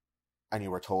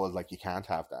you were told like you can't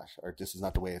have that, or this is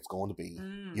not the way it's going to be.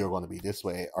 You're going to be this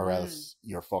way, or else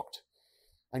you're fucked.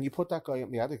 And you put that guy up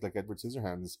in the attic like Edward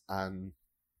Scissorhands, and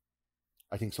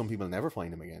I think some people never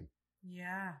find him again.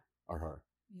 Yeah. Or her.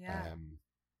 Yeah.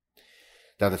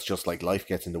 That it's just like life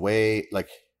gets in the way. Like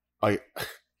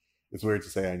it's weird to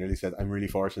say. I nearly said I'm really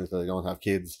fortunate that I don't have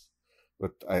kids,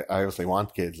 but I obviously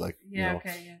want kids. Like yeah, you know,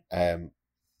 okay, yeah.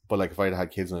 But like if I'd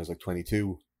had kids when I was like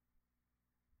 22,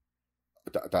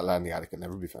 that lad in the attic could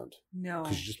never be found. No,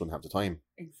 because you just wouldn't have the time.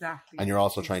 Exactly. And you're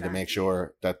also trying to make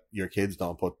sure that your kids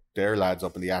don't put their lads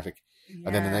up in the attic. Yeah.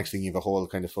 And then the next thing you have a whole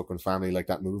kind of fucking family like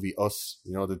that movie Us,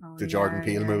 you know, the Jordan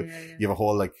Peele movie. Yeah.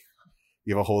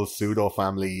 You have a whole pseudo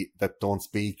family that don't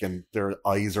speak and their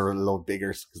eyes are a lot bigger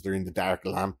because they're in the dark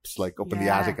lamps, like up in the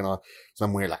attic and all.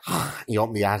 Somewhere like you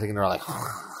open the attic and they're like,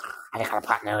 I got a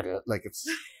pot now. Like it's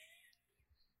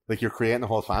like you're creating a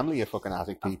whole family of fucking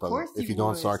attic people if you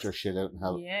don't sort your shit out and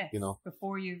have, you know,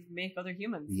 before you make other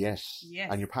humans. Yes.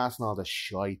 And you're passing all the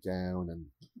shite down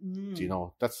and you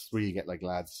know, that's where you get like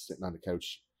lads sitting on the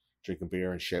couch drinking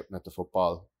beer and shouting at the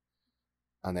football.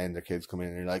 And then the kids come in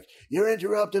and you're like, you're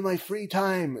interrupting my free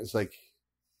time. It's like,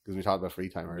 because we talked about free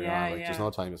time earlier on. Like, there's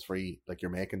no time is free. Like, you're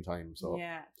making time. So,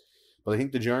 but I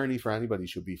think the journey for anybody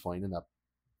should be finding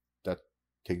that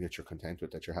thing that you're content with,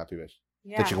 that you're happy with.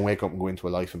 Yeah. That you can wake up and go into a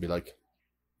life and be like,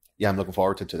 yeah, I'm looking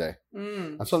forward to today.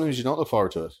 And sometimes you don't look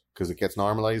forward to it because it gets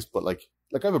normalized. But like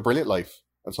I have a brilliant life.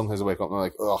 And sometimes I wake up and I'm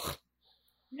like, ugh.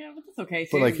 Yeah, but that's okay too.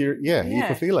 But like, you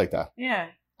can feel like that. Yeah.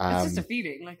 It's just a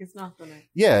feeling, like it's not gonna.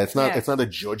 Yeah, it's not a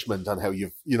judgment on how you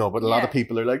know. But a lot of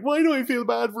people are like, "Why do I feel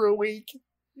bad for a week?"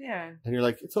 Yeah, and you're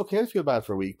like, "It's okay to feel bad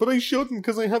for a week, but I shouldn't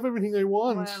because I have everything I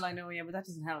want." Well, I know, but that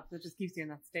doesn't help. It just keeps you in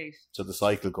that state. So the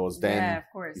cycle goes. Then yeah, of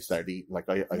course, you start eating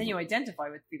and then you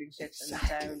identify with feeling shit and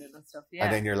down and stuff. Yeah,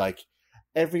 and then you're like,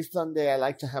 every Sunday I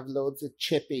like to have loads of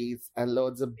chippies and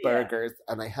loads of burgers,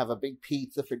 and I have a big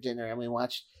pizza for dinner, and we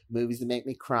watch movies that make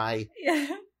me cry.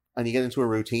 Yeah. And you get into a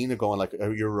routine of going like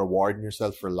you're rewarding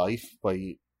yourself for life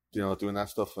by doing that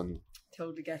stuff and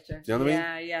totally get you. Do you know what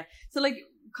I mean? Yeah. So like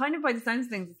kind of by the sounds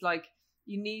of things, it's like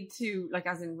you need to like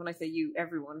as in when I say you,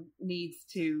 everyone needs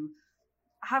to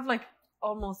have like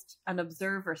almost an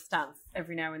observer stance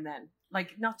every now and then. Like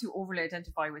not to overly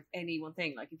identify with any one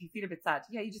thing. Like if you feel a bit sad,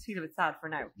 you just feel a bit sad for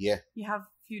now. Yeah. You have a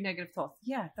few negative thoughts.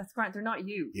 Yeah, that's great. They're not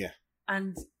you. Yeah.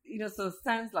 And so it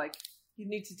sounds like you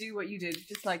need to do what you did,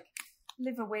 just like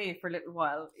live away for a little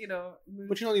while,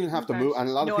 but you don't even have to move, and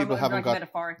a lot of people haven't got.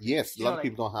 Yes, a lot of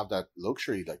people don't have that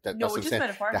luxury, like that. No, that's what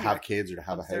I'm saying. To have kids or to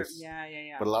have a house.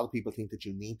 Yeah. But a lot of people think that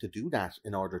you need to do that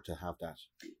in order to have that.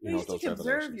 You need to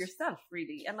observe yourself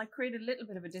really, and like create a little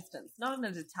bit of a distance, not in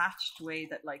a detached way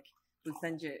that like will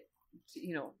send you,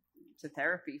 to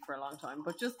therapy for a long time,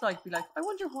 but just like be like, I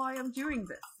wonder why I'm doing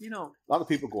this. A lot of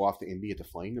people go off to India to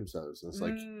find themselves, and it's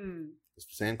like. It's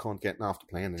the same cunt getting off the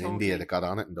plane in India that got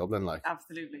on it in Dublin, like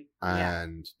absolutely,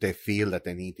 and they feel that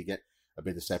they need to get a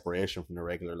bit of separation from their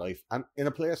regular life. And in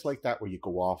a place like that where you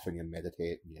go off and you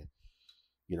meditate, and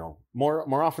you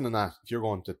more often than not, if you're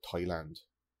going to Thailand,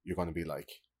 you're going to be like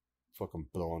fucking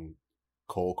blowing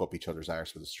coke up each other's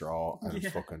arse with a straw and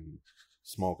fucking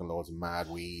smoking loads of mad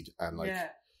weed and like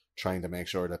trying to make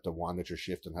sure that the one that you're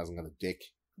shifting hasn't got a dick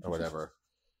or whatever.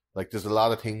 Like, there's a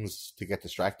lot of things to get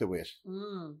distracted with,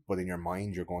 but in your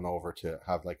mind, you're going over to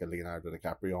have like a Leonardo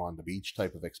DiCaprio on the beach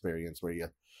type of experience where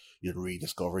you'd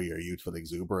rediscover your youthful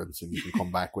exuberance and you can come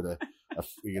back with a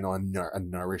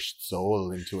nourished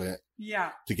soul into it.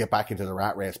 Yeah. To get back into the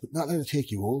rat race, but not let it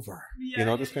take you over.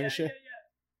 This kind of shit.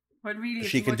 Yeah. But really,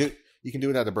 you can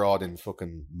do that abroad in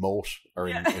fucking Moat or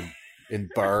in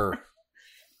Burr.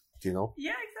 Do you know?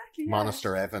 Yeah, exactly. Yeah.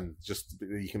 Monaster Evan. Just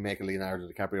you can make a Leonardo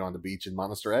DiCaprio on the beach in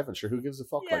Monaster Evan. Sure, who gives a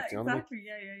fuck? Yeah, like, do you know exactly.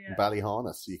 What I mean? Yeah. In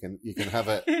Ballyhonus, you can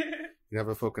have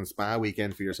a fucking spa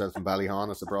weekend for yourself in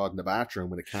Ballyhonus abroad in the bathroom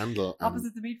with a candle.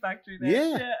 Opposite the meat factory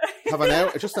there. Yeah.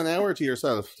 Have just an hour to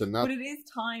yourself to not. But it is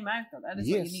time out though. That is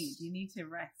what you need. You need to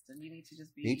rest and you need to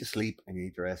just be. You need to sleep and you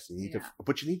need to rest. And you need to,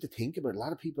 but you need to think about it. A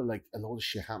lot of people, like, a lot of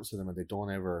shit happens to them and they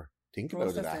don't ever think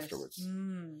about it afterwards.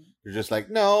 They're just like,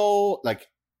 no, like.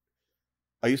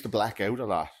 I used to black out a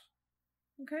lot.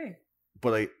 Okay.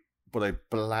 But I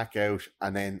black out,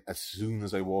 and then as soon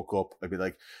as I woke up, I'd be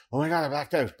like, oh my God, I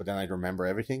blacked out. But then I'd remember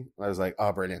everything. I was like,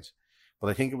 oh, brilliant. But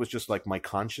I think it was just like my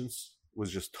conscience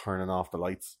was just turning off the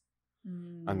lights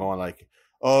and going like,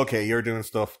 oh, okay, you're doing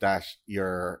stuff that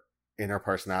your inner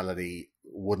personality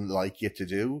wouldn't like you to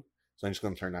do. So I'm just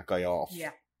going to turn that guy off. Yeah,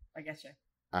 I get you.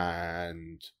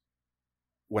 And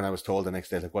when I was told the next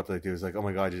day, like, what did I do? It's like, oh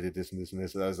my God, you did this and this and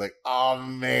this. And I was like, oh,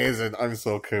 amazing. I'm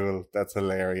so cool. That's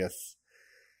hilarious.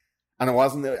 And it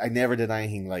wasn't, I never did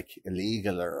anything like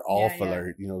illegal or awful or,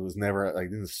 it was never, I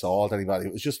didn't assault anybody.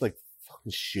 It was just like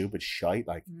fucking stupid shite.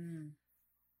 Like,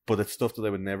 but it's stuff that I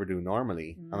would never do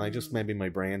normally. And I just, maybe my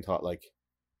brain thought like,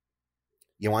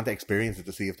 you want to experience it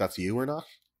to see if that's you or not.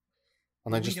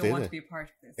 And I just did it. We don't want to be a part of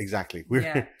this. Exactly.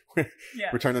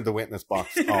 We're turning the witness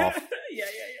box off. Yeah.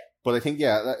 But I think,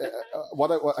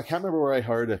 what I can't remember where I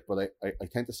heard it, but I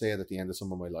tend to say it at the end of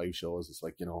some of my live shows. It's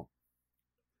like,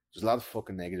 there's a lot of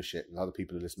fucking negative shit. And a lot of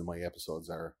people who listen to my episodes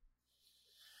are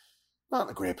not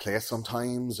in a great place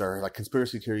sometimes, or like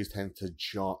conspiracy theories tends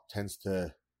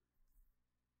to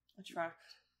attract.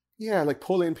 Yeah, like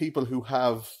pull in people who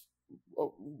have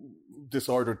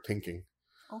disordered thinking.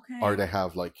 Okay. Or they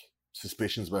have like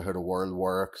suspicions about how the world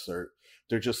works, or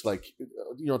they're just like,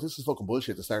 this is fucking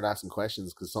bullshit, to start asking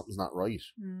questions because something's not right.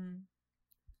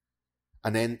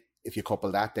 And then if you couple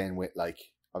that then with like,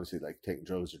 obviously like taking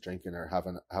drugs or drinking or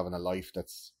having a life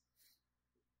that's,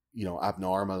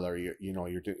 abnormal, or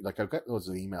you're doing, like, I've got loads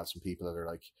of emails from people that are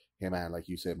like, hey man, like,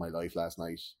 you saved my life last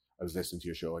night. I was listening to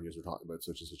your show and you were talking about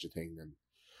such and such a thing.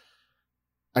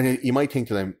 And you might think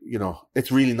to them,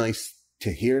 it's really nice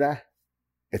to hear that.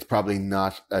 It's probably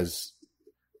not as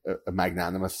a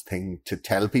magnanimous thing to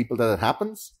tell people that it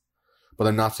happens, but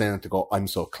I'm not saying it to go, I'm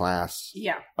so class.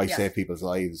 Yeah. I save people's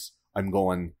lives. I'm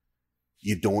going,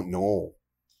 you don't know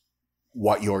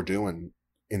what you're doing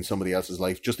in somebody else's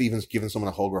life. Just even giving someone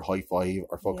a hug or high five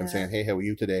or fucking saying, hey, how are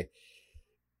you today?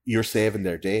 You're saving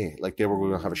their day. Like, they were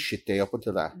going to have a shit day up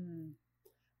until that.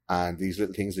 And these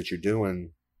little things that you're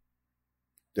doing,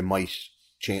 they might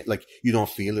change. Like, you don't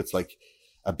feel it's like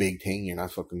a big thing. You're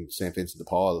not fucking St. Vincent de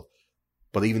Paul.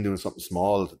 But even doing something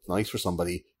small that's nice for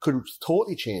somebody could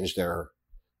totally change their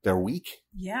week.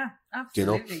 Yeah,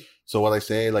 absolutely. So what I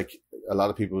say, like, a lot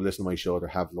of people who listen to my show, they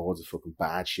have loads of fucking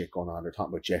bad shit going on. They're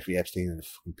talking about Jeffrey Epstein and the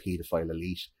fucking paedophile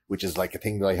elite, which is like a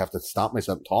thing that I have to stop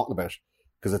myself talking about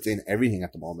because it's in everything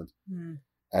at the moment.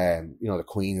 The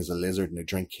Queen is a lizard and they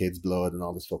drink kids' blood and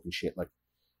all this fucking shit. Like,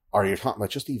 or you're talking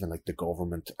about just even like the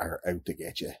government are out to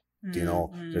get you.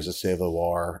 There's a civil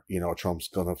war, Trump's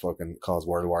gonna fucking cause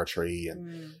World War III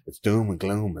and it's doom and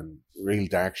gloom and real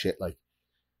dark shit. Like,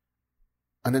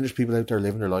 and then there's people out there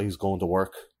living their lives, going to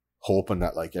work, hoping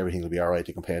that like everything will be all right.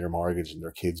 They can pay their mortgage and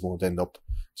their kids won't end up,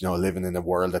 living in a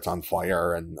world that's on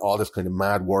fire and all this kind of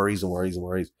mad worries and worries and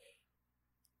worries.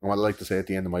 And what I like to say at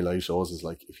the end of my live shows is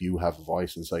like, if you have a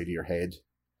voice inside of your head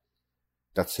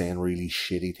that's saying really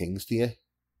shitty things to you,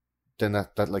 then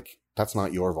that's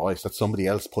not your voice. That's somebody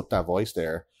else put that voice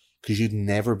there because you'd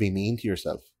never be mean to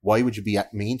yourself. Why would you be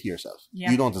mean to yourself?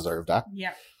 Yeah. You don't deserve that.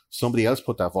 Yeah. Somebody else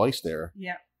put that voice there.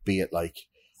 Yeah. Be it like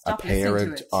Stop a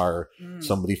parent or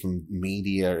somebody from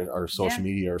media or social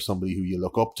media or somebody who you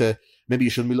look up to. Maybe you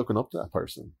shouldn't be looking up to that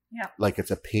person. Yeah. Like, it's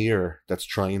a peer that's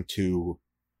trying to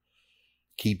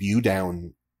keep you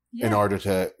down in order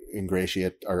to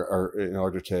ingratiate or in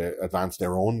order to advance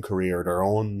their own career, their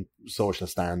own social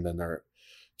standing, or,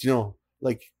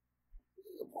 like,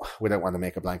 we don't want to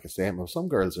make a blanket statement. Some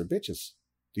girls are bitches.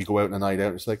 You go out on a night out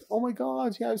and it's like, oh my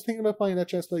God, yeah, I was thinking about buying that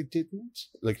dress, but I didn't.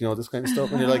 Like, this kind of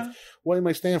stuff. And you're like, why am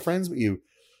I staying friends with you?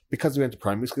 Because we went to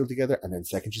primary school together and then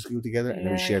secondary school together and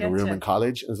then we shared a room in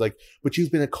college. And it's like, but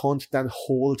you've been a cunt that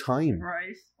whole time.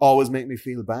 Right. Always make me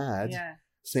feel bad. Yeah.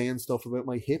 Saying stuff about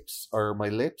my hips or my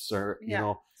lips or,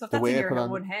 so the way in I your put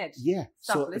on. One head. Yeah.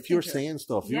 So if you're saying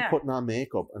stuff, you're putting on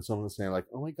makeup and someone's saying like,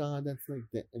 oh my God, that's like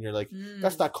that. And you're like,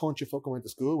 that's that cunt you fucking went to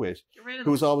school with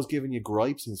who's always giving you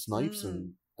gripes and snipes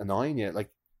and annoying you. Like,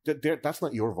 that's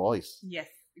not your voice. Yes,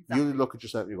 exactly. You look at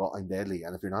yourself and you go, I'm deadly.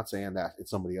 And if you're not saying that,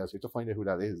 it's somebody else. You have to find out who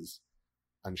that is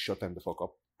and shut them the fuck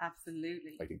up.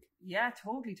 Absolutely. I think. Yeah,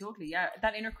 totally. Yeah,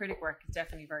 that inner critic work is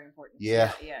definitely very important.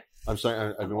 Yeah. Yeah. I'm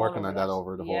sorry. I've been working on that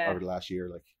over the last year.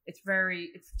 Like, it's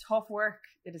tough work.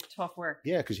 It is tough work.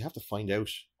 Yeah, because you have to find out,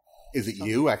 is it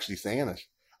you actually saying it?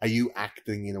 Are you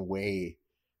acting in a way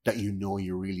that you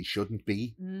really shouldn't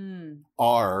be?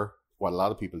 Or what a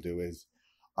lot of people do is,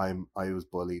 I was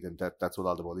bullied, and that's what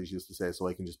all the bullies used to say, so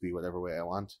I can just be whatever way I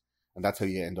want. And that's how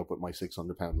you end up with my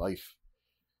 600-pound life.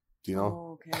 Do you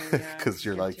know? Okay, yeah. Because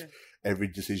you're like, every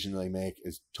decision I make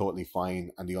is totally fine,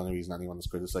 and the only reason anyone is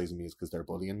criticizing me is because they're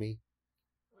bullying me.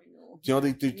 I know. Do you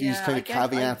know these kind of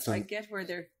caveats? I get where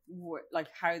they're, like,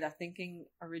 how that thinking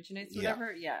originates,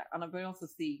 whatever. Yeah. And I also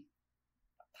see,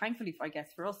 thankfully, I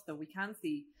guess, for us, though, we can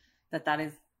see that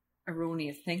is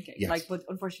erroneous thinking. Yes. Like, but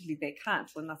unfortunately they can't,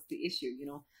 and that's the issue,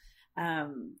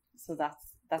 So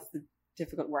that's the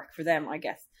difficult work for them, I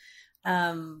guess.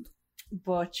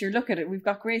 But you look at it, we've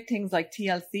got great things like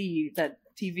TLC, that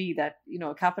TV that,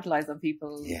 capitalize on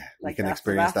people. Yeah, like you can that.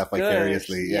 experience that Good.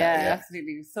 vicariously. Yeah.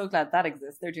 Absolutely. So glad that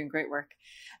exists. They're doing great work.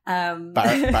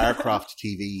 Barcroft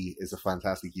TV is a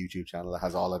fantastic YouTube channel that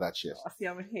has all of that shit. Oh, see,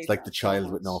 I would hate It's like that The so Child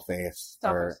much. with No Face,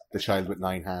 Stop or it. The Child with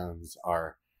 9 Hands,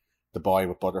 or The Boy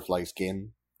with Butterfly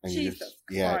Skin. And Jesus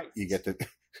you get the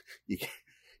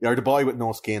or The Boy with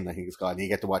No Skin, I think it's called. And you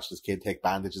get to watch this kid take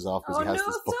bandages off because Oh he has no,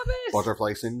 this stop it!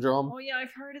 butterfly syndrome. Oh yeah,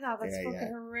 I've heard of that. That's Yeah, fucking yeah.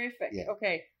 horrific. Yeah.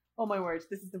 Okay. Oh my word,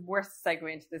 this is the worst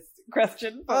segue into this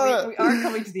question, but we are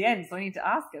coming to the end, so I need to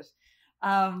ask it.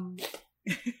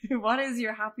 What is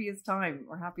your happiest time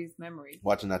or happiest memory?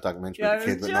 Watching that documentary Yeah, with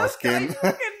the kid with no I skin.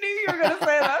 fucking knew you were going to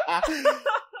say that.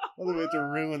 What a way to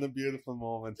ruin a beautiful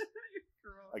moment.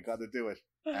 I got to do it.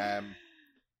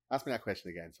 Ask me that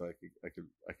question again, so I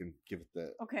can give it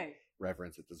the Okay.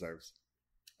 reverence it deserves.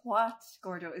 What,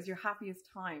 Gordo, is your happiest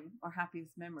time or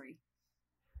happiest memory?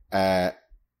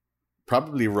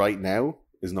 Probably right now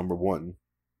is number one.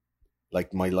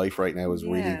 Like, my life right now is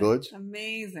really Yeah, good,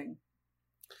 Amazing.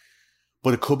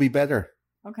 but it could be better,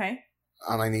 Okay.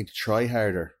 and I need to try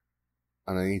harder,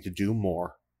 and I need to do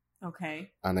more,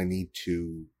 Okay. and I need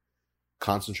to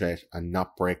concentrate and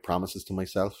not break promises to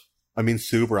myself. I mean,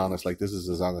 super honest. Like, this is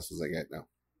as honest as I get now.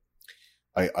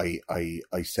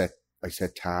 I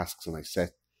set tasks, and I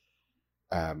set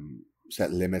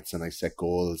limits, and I set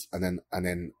goals, and then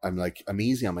I'm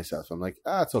easy on myself. I'm like,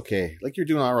 it's okay. Like, you're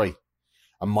doing all right.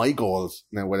 And my goals,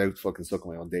 now without fucking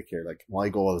sucking my own dick here, like, my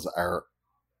goals are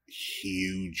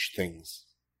huge things.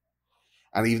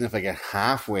 And even if I get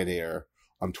halfway there,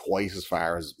 I'm twice as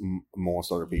far as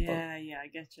most other people. Yeah, I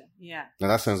get you. Yeah. Now,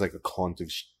 that sounds like a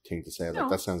cunting thing to say. Like, No.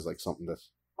 that sounds like something that...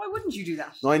 Why wouldn't you do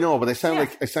that? No, I know, but I sound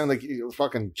Yeah. like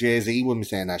fucking Jay-Z wouldn't be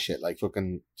saying that shit. Like,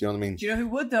 fucking, do you know what I mean? Do you know who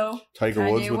would, though? Tiger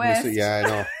Kanye Woods wouldn't West. be saying... Yeah, I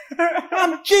know.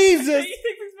 I'm Jesus! He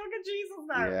thinks he's fucking Jesus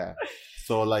now. Yeah.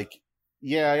 So, like,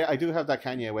 yeah, I do have that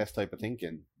Kanye West type of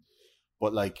thinking.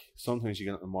 But, like, sometimes you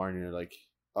get up in the morning and you're like,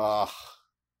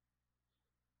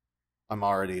 I'm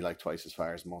already, like, twice as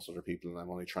far as most other people, and I'm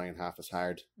only trying half as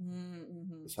hard.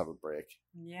 Mm-hmm. Let's have a break.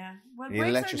 Yeah. Well, And you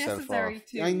breaks let are yourself necessary off.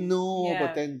 too. I know, Yeah.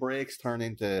 but then breaks turn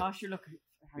into Oh, sure, look.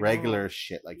 I know. regular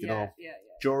shit. Like, you know, Yeah.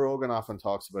 Joe Rogan often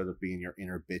talks about it being your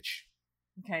inner bitch,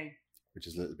 Okay. which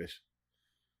is a little bit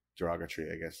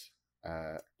derogatory, I guess.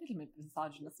 A little bit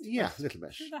misogynistic. Yeah, but a little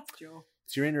bit. Sure, that's Joe.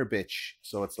 It's your inner bitch.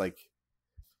 So it's like,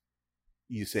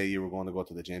 you say you were going to go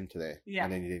to the gym today, Yeah.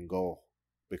 and then you didn't go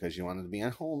because you wanted to be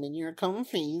at home in your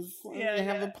comfies. Yeah, you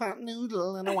have yeah. a pot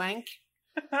noodle and a wank.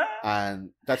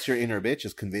 And that's your inner bitch,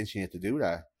 is convincing you to do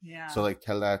that. Yeah. So, like,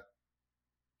 tell that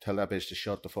bitch to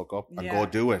shut the fuck up and Yeah. go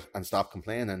do it and stop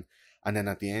complaining. And then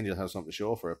at the end, you'll have something to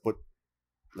show for it. But,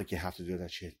 like, you have to do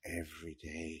that shit every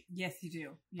day. Yes, you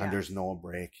do. Yeah. And there's no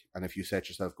break. And if you set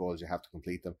yourself goals, you have to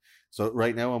complete them. So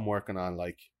right now I'm working on,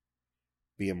 like,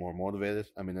 being more motivated.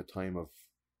 I'm in a time of,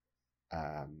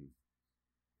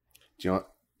 do you know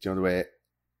the way,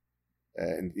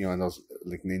 in those,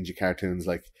 like, ninja cartoons,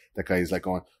 like, that guy's, like,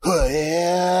 going, "Huh,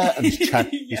 yeah," and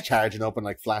he's charging up and,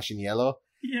 like, flashing yellow.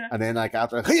 Yeah. And then, like,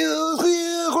 after, and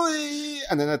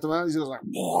then at the moment he's just like,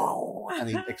 and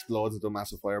he explodes into a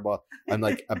massive fireball. I'm,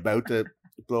 like, about to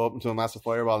blow up into a massive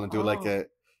fireball and do, like,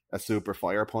 a super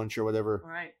fire punch or whatever. All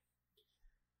right.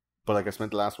 But, like, I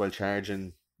spent the last while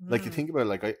charging. Like, you think about it,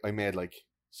 like, I made, like,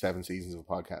 7 seasons of a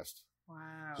podcast.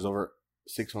 Wow. There's over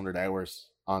 600 hours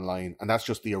online. And that's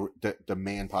just the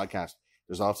main podcast.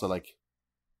 There's also, like,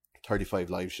 35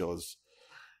 live shows.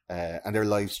 And they're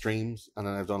live streams. And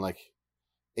then I've done, like,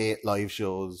 8 live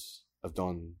shows. I've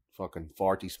done fucking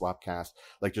 40 swapcasts.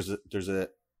 Like, there's an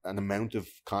amount of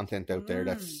content out there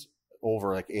that's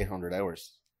over, like, 800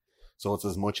 hours. So it's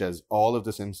as much as all of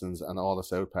The Simpsons and all of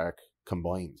South Park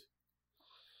combined.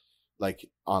 Like,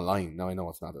 online. Now, I know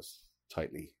it's not as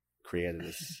tightly created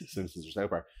as Simpsons or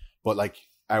South Park, but, like,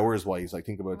 hours wise, like,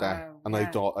 think about that. Wow, And yeah.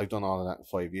 I've done all of that in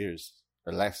 5 years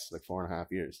or less, like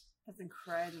 4.5 years. That's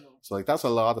incredible. So, like, that's a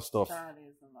lot of stuff. That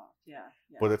is a lot. Yeah.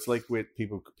 But it's like with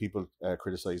people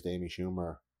criticized Amy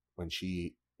Schumer when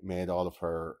she made all of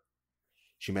her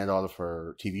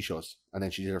TV shows, and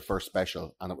then she did her first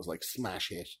special, and it was like smash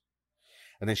hit.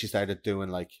 And then she started doing,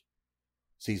 like,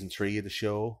 season 3 of the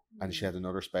show, and she had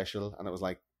another special, and it was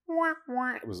like,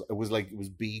 it was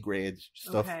B grade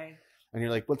stuff. Okay. And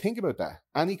you're like, well, think about that.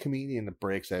 Any comedian that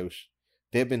breaks out,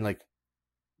 they've been like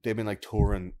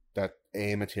touring that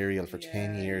A material for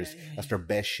 10 years. Yeah. That's their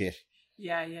best shit.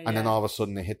 Yeah. And then all of a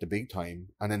sudden they hit the big time,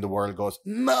 and then the world goes,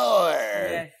 more!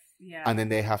 Yes. Yeah. And then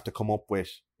they have to come up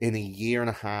with, in a year and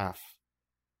a half,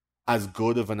 as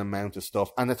good of an amount of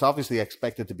stuff. And it's obviously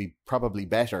expected to be probably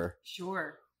better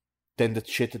Sure. than the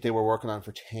shit that they were working on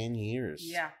for 10 years.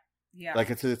 Yeah. Yeah. Like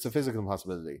it's a physical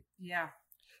impossibility. Yeah.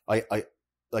 I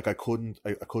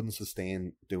couldn't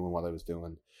sustain doing what I was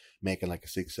doing, making like a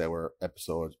 6-hour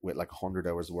episode with like 100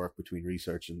 hours of work between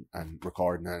research and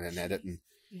recording and then editing.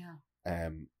 Yeah.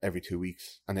 Every 2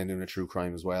 weeks, and then doing a true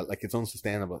crime as well. Like it's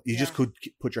unsustainable. You Yeah. just could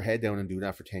put your head down and do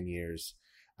that for 10 years,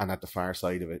 and at the far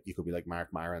side of it, you could be like Mark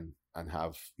Maron and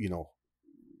have, you know,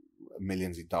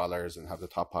 millions of dollars and have the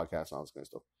top podcast and all this kind of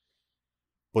stuff.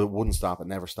 But it wouldn't stop. It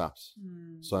never stops.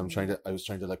 So I was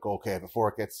trying to like, okay, before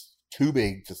it gets too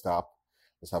big to stop,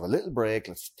 let's have a little break.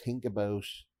 Let's think about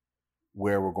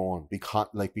where we're going. Be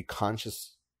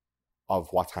conscious of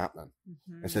what's happening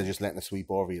instead of just letting it sweep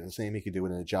over you. The same you could do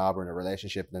it in a job or in a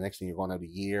relationship. And the next thing you're going out a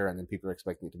year, and then people are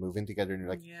expecting you to move in together, and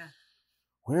you're like,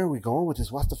 where are we going with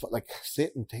this? What the fuck? Like,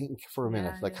 sit and think for a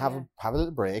minute. Like, have a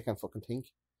little break and fucking think.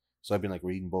 So I've been like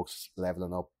reading books,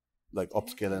 leveling up, like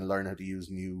upskilling, learn how to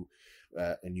use new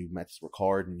methods to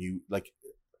record, and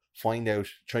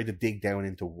try to dig down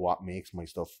into what makes my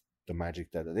stuff the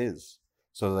magic that it is.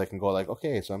 So that I can go like,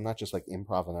 okay, so I'm not just like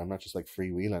improv and I'm not just like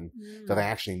freewheeling, that I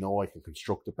actually know I can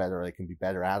construct it better, I can be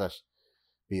better at it,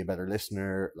 be a better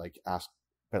listener, like ask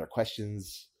better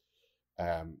questions,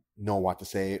 know what to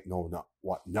say, know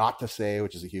what not to say,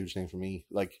 which is a huge thing for me.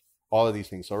 Like all of these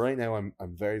things. So right now I'm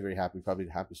very, very happy, probably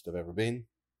the happiest I've ever been.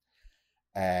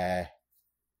 The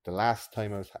last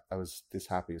time I was this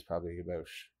happy is probably about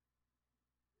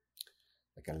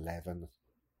like 11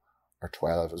 or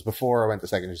 12. It was before I went to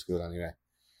secondary school anyway.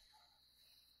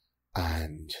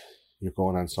 And you're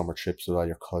going on summer trips with all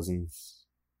your cousins,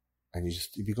 and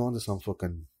you'd be going to some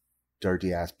fucking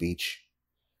dirty ass beach,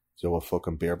 so with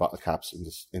fucking beer bottle caps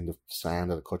in the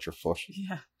sand that'll cut your foot.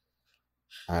 Yeah.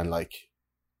 And like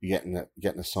you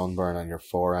getting a sunburn on your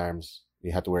forearms.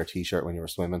 You had to wear a t-shirt when you were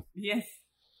swimming. Yes.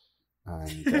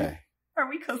 And are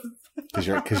we cousins?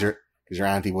 Because your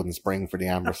auntie wouldn't spring for the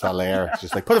Amber Salaire. It's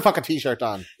just like, put a fucking t-shirt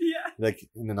on. Yeah. Like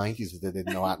in the 90s, they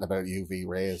didn't know anything about UV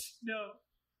rays. No.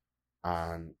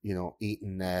 And, you know,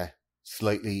 eating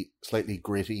slightly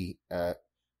gritty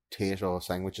potato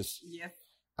sandwiches. Yes.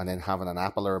 And then having an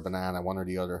apple or a banana, one or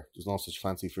the other. There's no such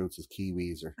fancy fruits as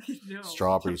kiwis or No,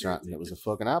 strawberries or anything. It was a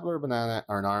fucking apple or a banana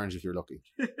or an orange if you're lucky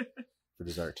for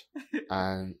dessert.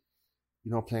 And,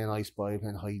 you know, playing I Spy,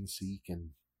 playing hide and seek, and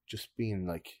just being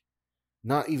like,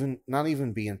 not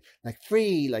even being like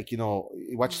free, like, you know,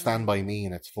 you watch Stand By Me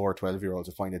and it's 4 12-year-olds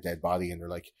who find a dead body and they're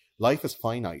like, life is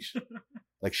finite.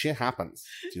 Like shit happens,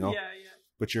 you know? Yeah.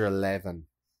 But you're 11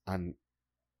 and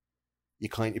you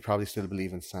probably still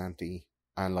believe in Santa,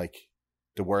 and like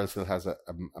the world still has a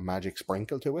magic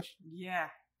sprinkle to it. Yeah.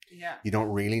 Yeah. You don't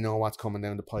really know what's coming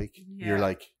down the pike. Yeah. You're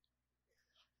like,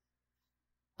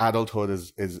 adulthood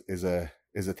is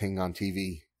a thing on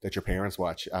TV that your parents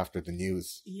watch after the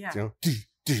news. Yeah. You know? Do.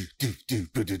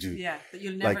 Yeah. That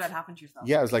you'll never Like, let happen to yourself.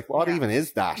 Yeah, I was like, what Yeah. even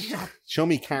is that? Yeah. Show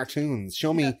me cartoons.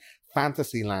 Show me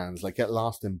fantasy lands. Like, get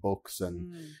lost in books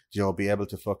and, you know, be able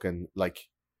to fucking, like,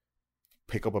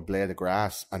 pick up a blade of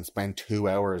grass and spend 2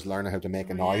 hours learning how to make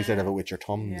a noise out of it with your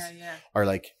thumbs. Yeah. Or,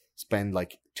 like, spend,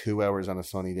 like, 2 hours on a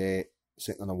sunny day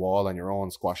sitting on a wall on your own,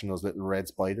 squashing those little red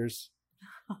spiders.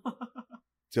 Do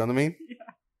you know what I mean? Yeah.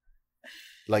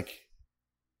 Like,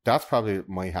 that's probably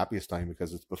my happiest time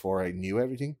because it's before I knew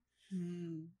everything.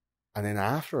 And then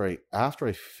after I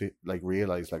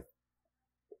realized like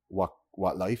what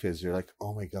life is, you're like,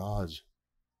 oh my God,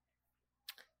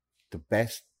 the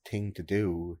best thing to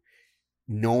do,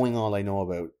 knowing all I know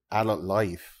about adult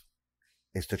life,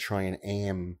 is to try and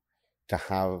aim to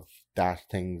have that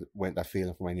thing, when that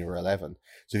feeling from when you were 11.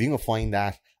 So if you can find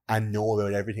that and know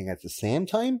about everything at the same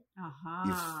time,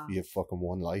 you've fucking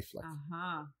won life, like,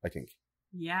 I think.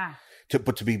 Yeah.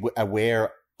 But to be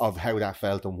aware of how that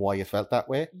felt and why you felt that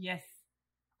way, Yes.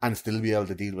 and still be able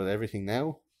to deal with everything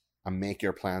now and make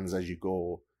your plans as you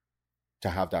go to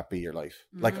have that be your life.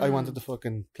 Like, I wanted to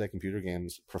fucking play computer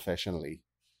games professionally.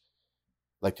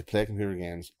 Like, to play computer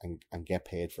games and get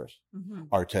paid for it.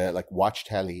 Or to, like, watch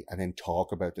telly and then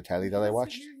talk about the telly that I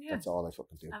watched. Yeah. That's all I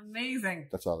fucking do. Amazing.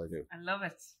 That's all I do. I love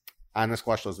it. And I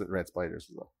squash those little red spiders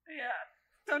as well. Yeah.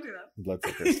 Don't do that.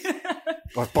 Bloodsuckers.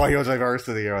 Or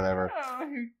biodiversity or whatever. Oh,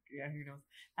 who knows?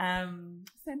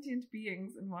 Sentient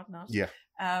beings and whatnot. Yeah.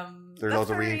 There are loads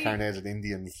of reincarnated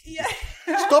Indians. Yeah.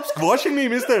 Stop squashing me,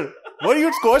 mister! Why do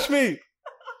you squash me?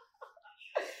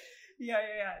 Yeah.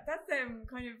 That's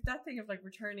kind of that thing of like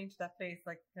returning to that place,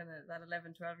 like kind of that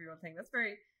 11, 12-year-old thing. That's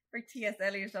very, very T.S.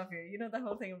 Eliot of you. You know, the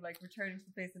whole thing of like returning to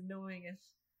the place and knowing it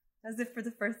as if for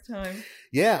the first time.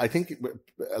 Yeah, I think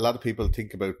a lot of people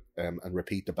think about and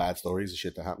repeat the bad stories of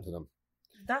shit that happened to them.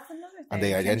 That's another thing. And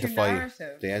they Change your identify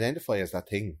narrative. as that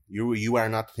thing. You are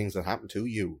not the things that happen to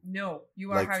you. No,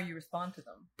 you are Like, how you respond to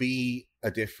them. Be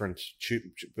a different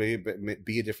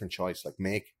be a different choice. Like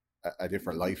make a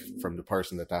different life from the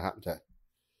person that happened to.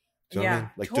 Do you know what I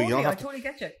mean? Like, totally, do you don't I have to, totally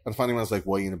get you. and funny when I was like,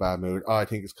 why are you in a bad mood? Oh, I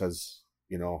think it's because,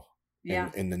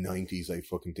 Yeah. in the 90s I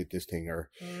fucking did this thing, or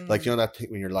Mm. like, you know that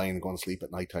thing when you're lying and going to sleep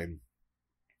at nighttime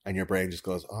and your brain just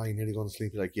goes, oh, you're nearly going to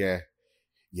sleep. You're like, yeah,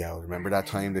 well, remember that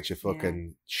time that you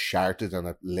fucking sharted on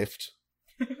a lift?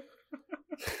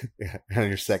 On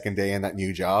your second day in that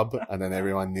new job, and then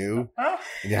everyone knew, and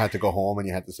you had to go home and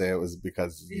you had to say it was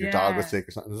because your dog was sick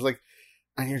or something. It's like,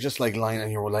 and you're just like lying,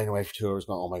 and you're lying away for 2 hours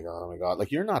going, oh my God.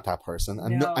 Like, you're not that person.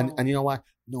 And, No. and you know what?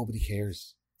 Nobody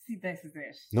cares. See, this is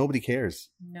it. Nobody cares.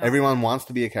 No. Everyone wants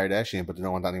to be a Kardashian, but they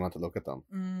don't want anyone to look at them.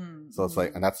 Mm. So it's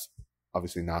like, and that's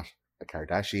obviously not a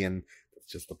Kardashian.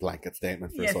 It's just a blanket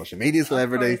statement for Yes. a social media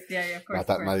celebrity. Of course. Yeah, of course. Not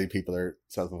that many people are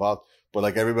self-involved, but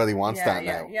like everybody wants that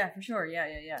now. Yeah, for sure.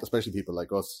 Yeah. Especially people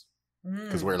like us,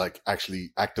 because we're like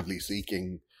actually actively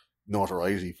seeking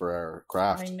notoriety for our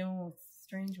craft. I know, it's a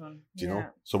strange one. Do you know?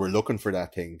 So we're looking for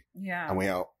that thing, Yeah.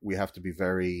 and we have to be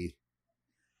very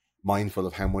mindful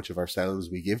of how much of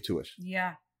ourselves we give to it.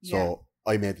 Yeah. So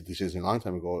I made the decision a long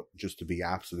time ago just to be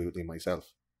absolutely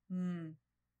myself,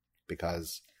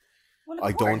 because well, of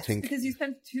I course, don't think because you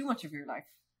spent too much of your life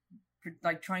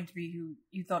like trying to be who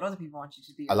you thought other people want you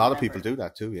to be. a lot of people do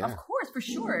that too. Yeah. Of course, for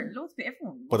sure. Loads of people,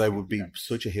 everyone. But I wants would to be do that.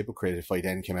 such a hypocrite if I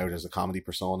then came out as a comedy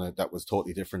persona that was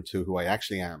totally different to who I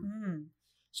actually am.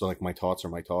 So like my thoughts are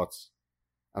my thoughts,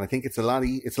 and I think it's a lot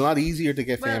easier to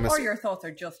get famous. Or your thoughts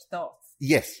are just thoughts.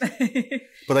 Yes,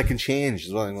 but I can change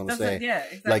is what I'm going to say. Yeah,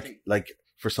 exactly. Like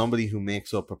for somebody who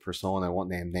makes up a persona, I won't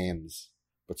name names,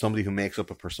 but somebody who makes up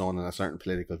a persona and a certain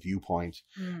political viewpoint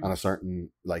and a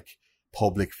certain like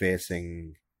public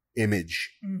facing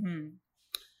image,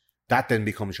 that then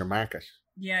becomes your market.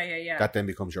 Yeah. That then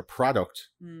becomes your product,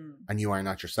 and you are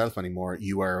not yourself anymore.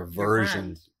 You are a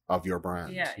version of your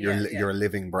brand. Yeah, you're a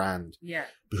living brand. Yeah.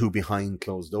 Who behind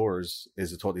closed doors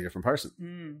is a totally different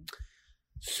person.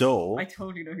 So I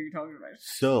totally know who you're talking about.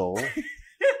 So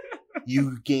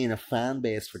you gain a fan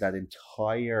base for that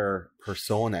entire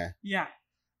persona. Yeah.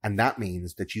 And that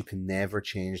means that you can never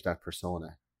change that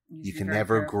persona. You be can very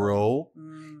never careful. grow.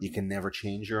 You can never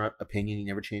change your opinion. You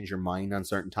never change your mind on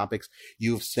certain topics.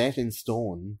 You've set in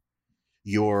stone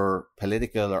your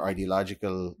political or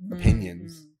ideological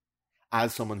opinions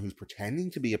as someone who's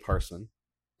pretending to be a person,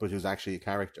 but who's actually a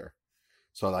character.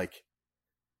 So like,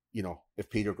 if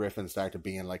Peter Griffin started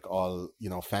being like all,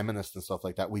 feminist and stuff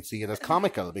like that, we'd see it as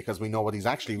comical because we know what he's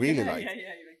actually really like. Yeah. You're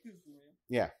like, this is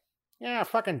weird. Yeah,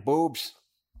 fucking boobs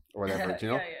or whatever, you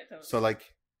know? Yeah, totally. So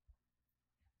like,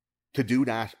 to do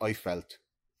that, I felt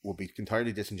would be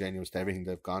entirely disingenuous to everything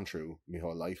they've gone through my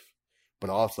whole life, but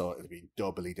also it'd be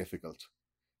doubly difficult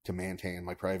to maintain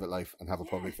my private life and have a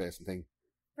public facing thing.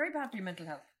 Very bad for your mental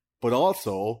health. But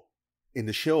also in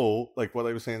the show, like what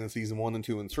I was saying in season 1 and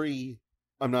 2 and 3,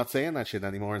 I'm not saying that shit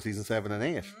anymore in season 7 and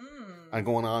 8. And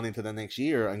going on into the next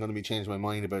year, I'm going to be changing my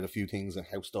mind about a few things and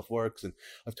how stuff works. And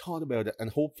I've thought about it,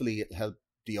 and hopefully it'll help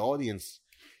the audience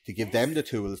to give them the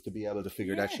tools to be able to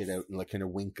figure that shit out and like kind of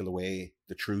winkle away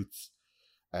the truths,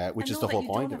 which is the whole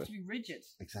point of it. You don't have to be rigid.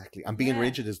 Exactly. And being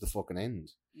rigid is the fucking end.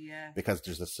 Yeah. Because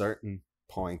there's a certain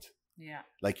point. Yeah.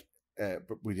 Like,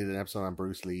 we did an episode on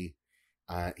Bruce Lee,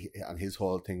 and his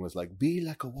whole thing was like, be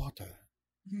like a water.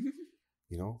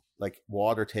 Like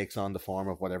water takes on the form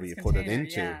of whatever you put it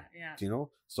into. Yeah. Do you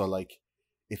know? So like,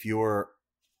 if you're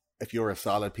a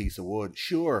solid piece of wood,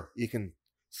 sure, you can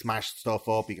smash stuff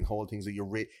up, you can hold things that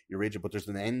you're rigid, but there's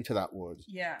an end to that wood.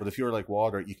 Yeah. But if you're like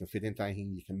water, you can fit into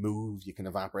anything, you can move, you can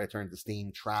evaporate, turn into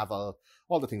steam, travel,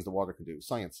 all the things that water can do.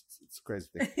 Science, it's a crazy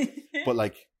thing. But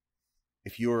like,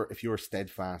 if you're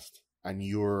steadfast and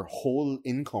your whole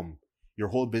income, your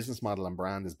whole business model and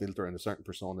brand is built around a certain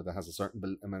persona that has a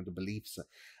certain amount of beliefs,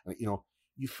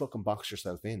 you fucking box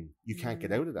yourself in. You can't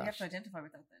get out of that. You have to identify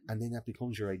with that then. And then that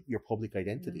becomes your public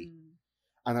identity.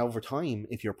 And over time,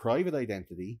 if your private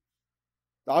identity,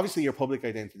 obviously your public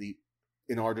identity,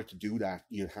 in order to do that,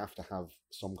 you have to have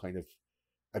some kind of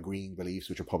agreeing beliefs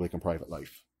with your public and private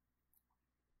life.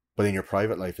 But in your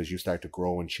private life, as you start to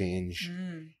grow and change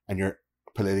and your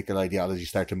political ideology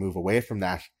start to move away from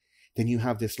that, then you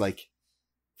have this like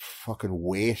fucking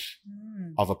weight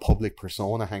of a public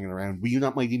persona hanging around where you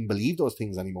might even believe those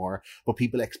things anymore, but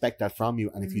people expect that from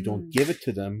you. And if you don't give it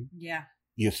to them,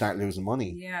 you start losing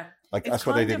money. Yeah. Like, it's that's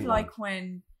what I didn't kind of like want.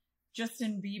 when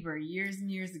Justin Bieber, years and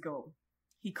years ago,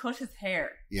 he cut his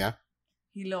hair. Yeah.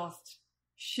 He lost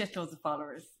shitloads of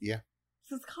followers. Yeah.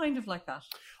 So it's kind of like that.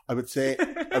 I would say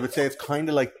it's kind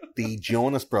of like the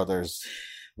Jonas Brothers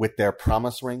with their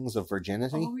promise rings of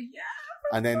virginity, Oh yeah,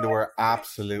 and then they were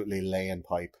absolutely laying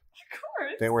pipe. of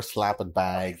course. They were slapping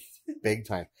bag big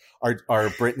time. Or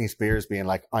Britney Spears being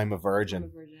like, "I'm a I'm a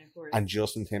virgin," virgin, of course. and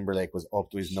Justin Timberlake was up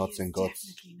to his nuts and guts.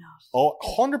 Definitely not. Oh,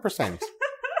 100%.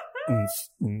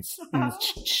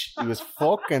 He was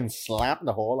fucking slapping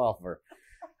the whole off of her.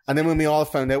 And then when we all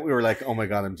found out, we were like, "Oh my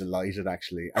god, I'm delighted!"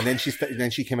 Actually, and then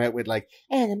she came out with like,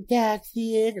 "And I'm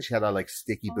toxic," and she had all like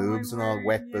sticky Oh, boobs my and all word,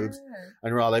 wet boobs,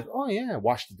 and we're all like, "Oh yeah,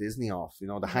 wash the Disney off," you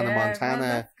know, the Hannah Yeah, Montana.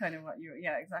 Well, that's kind of what you.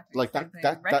 Yeah, exactly. Like Same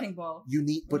that thing. Wrecking ball. You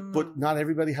need, but not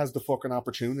everybody has the fucking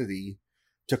opportunity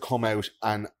to come out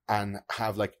and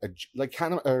have like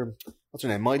Hannah, or what's her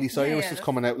name, Miley Cyrus is that's-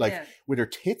 coming out like yeah, with her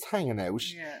tits hanging out.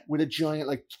 yeah. With a giant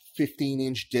like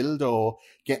 15-inch dildo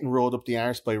getting rolled up the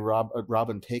arse by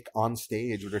Robin Thicke on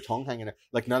stage with her tongue hanging out.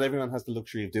 Like not everyone has the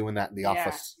luxury of doing that in the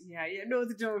office. Yeah, know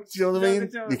the joke. Do you know what I Know mean? the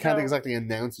joke, You can't no. exactly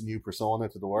announce a new persona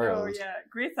to the world. No, yeah.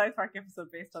 Great South Park episode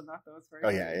based on that, though. It's very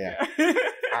Oh, good.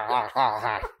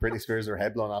 yeah. Britney Spears, her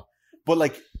head blown off.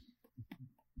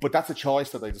 But that's a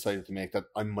choice that I decided to make, that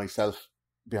I'm myself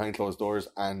behind closed doors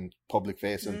and public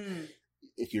facing. Mm.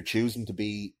 If you're choosing to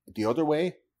be the other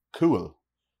way, cool.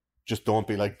 Just don't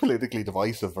be like politically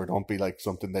divisive, or don't be like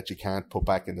something that you can't put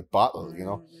back in the bottle, you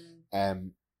know?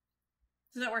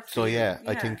 So that works. So for you. yeah,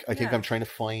 I think I'm trying to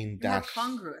find You're more that.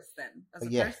 congruous then as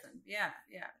a Yeah. person. Yeah.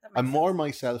 That I'm makes more sense.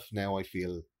 myself now, I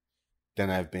feel, than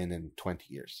I've been in 20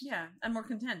 years. Yeah, and more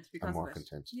content because I'm more of it.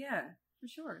 content. Yeah, for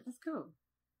sure. That's cool.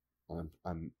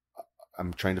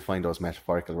 I'm trying to find those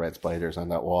metaphorical red spiders on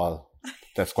that wall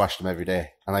that squash them every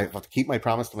day, and I have to keep my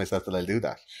promise to myself that I'll do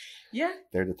that. Yeah,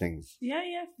 They're the things. yeah,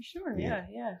 for sure. Yeah.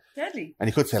 Yeah. Deadly. And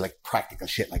you could say like practical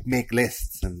shit, like make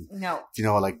lists and, No. you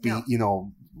know, like be, No. you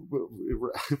know,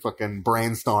 fucking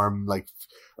brainstorm, like,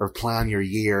 or plan your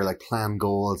year, like plan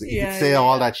goals. You Yeah, could say yeah,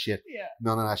 all yeah. that shit. Yeah.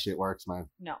 None of that shit works, man.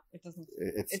 No, it doesn't.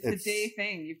 It's It's the day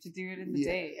thing. You have to do it in the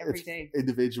day, every it's day.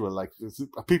 individual. Like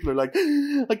people are like,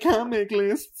 I can't make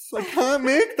lists. I can't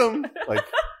make them. Like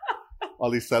all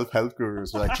these self-help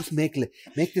gurus are like, just make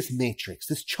this matrix,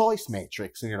 this choice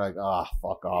matrix, and you're like,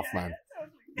 fuck off, man.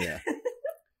 Yeah, totally.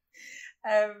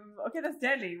 Yeah. Okay, that's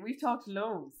deadly. We've talked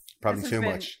loads. Probably This too has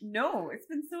been- much. No, it's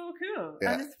been so cool.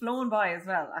 Yeah. And it's flown by as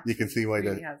well. Actually. You can see why It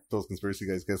really has. those conspiracy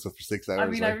guys get stuff for 6 hours. I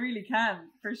mean, I like. really can,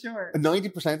 for sure.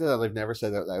 90% of that I've never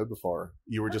said out loud before.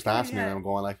 You were just Okay, asking me, yeah. and I'm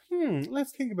going like,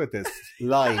 let's think about this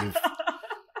live.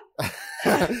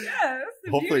 Yeah, that's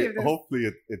the beauty of this hopefully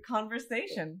it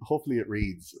conversation. hopefully it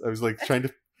reads. I was like trying to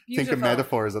think of Beautiful.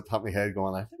 metaphors at the top of my head,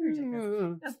 going like,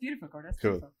 Ridiculous. That's beautiful, Gordon. That's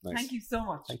Cool. beautiful. Nice. Thank you so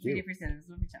much. Thank Really you. appreciate it. It was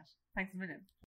a lovely chat. Thanks a million.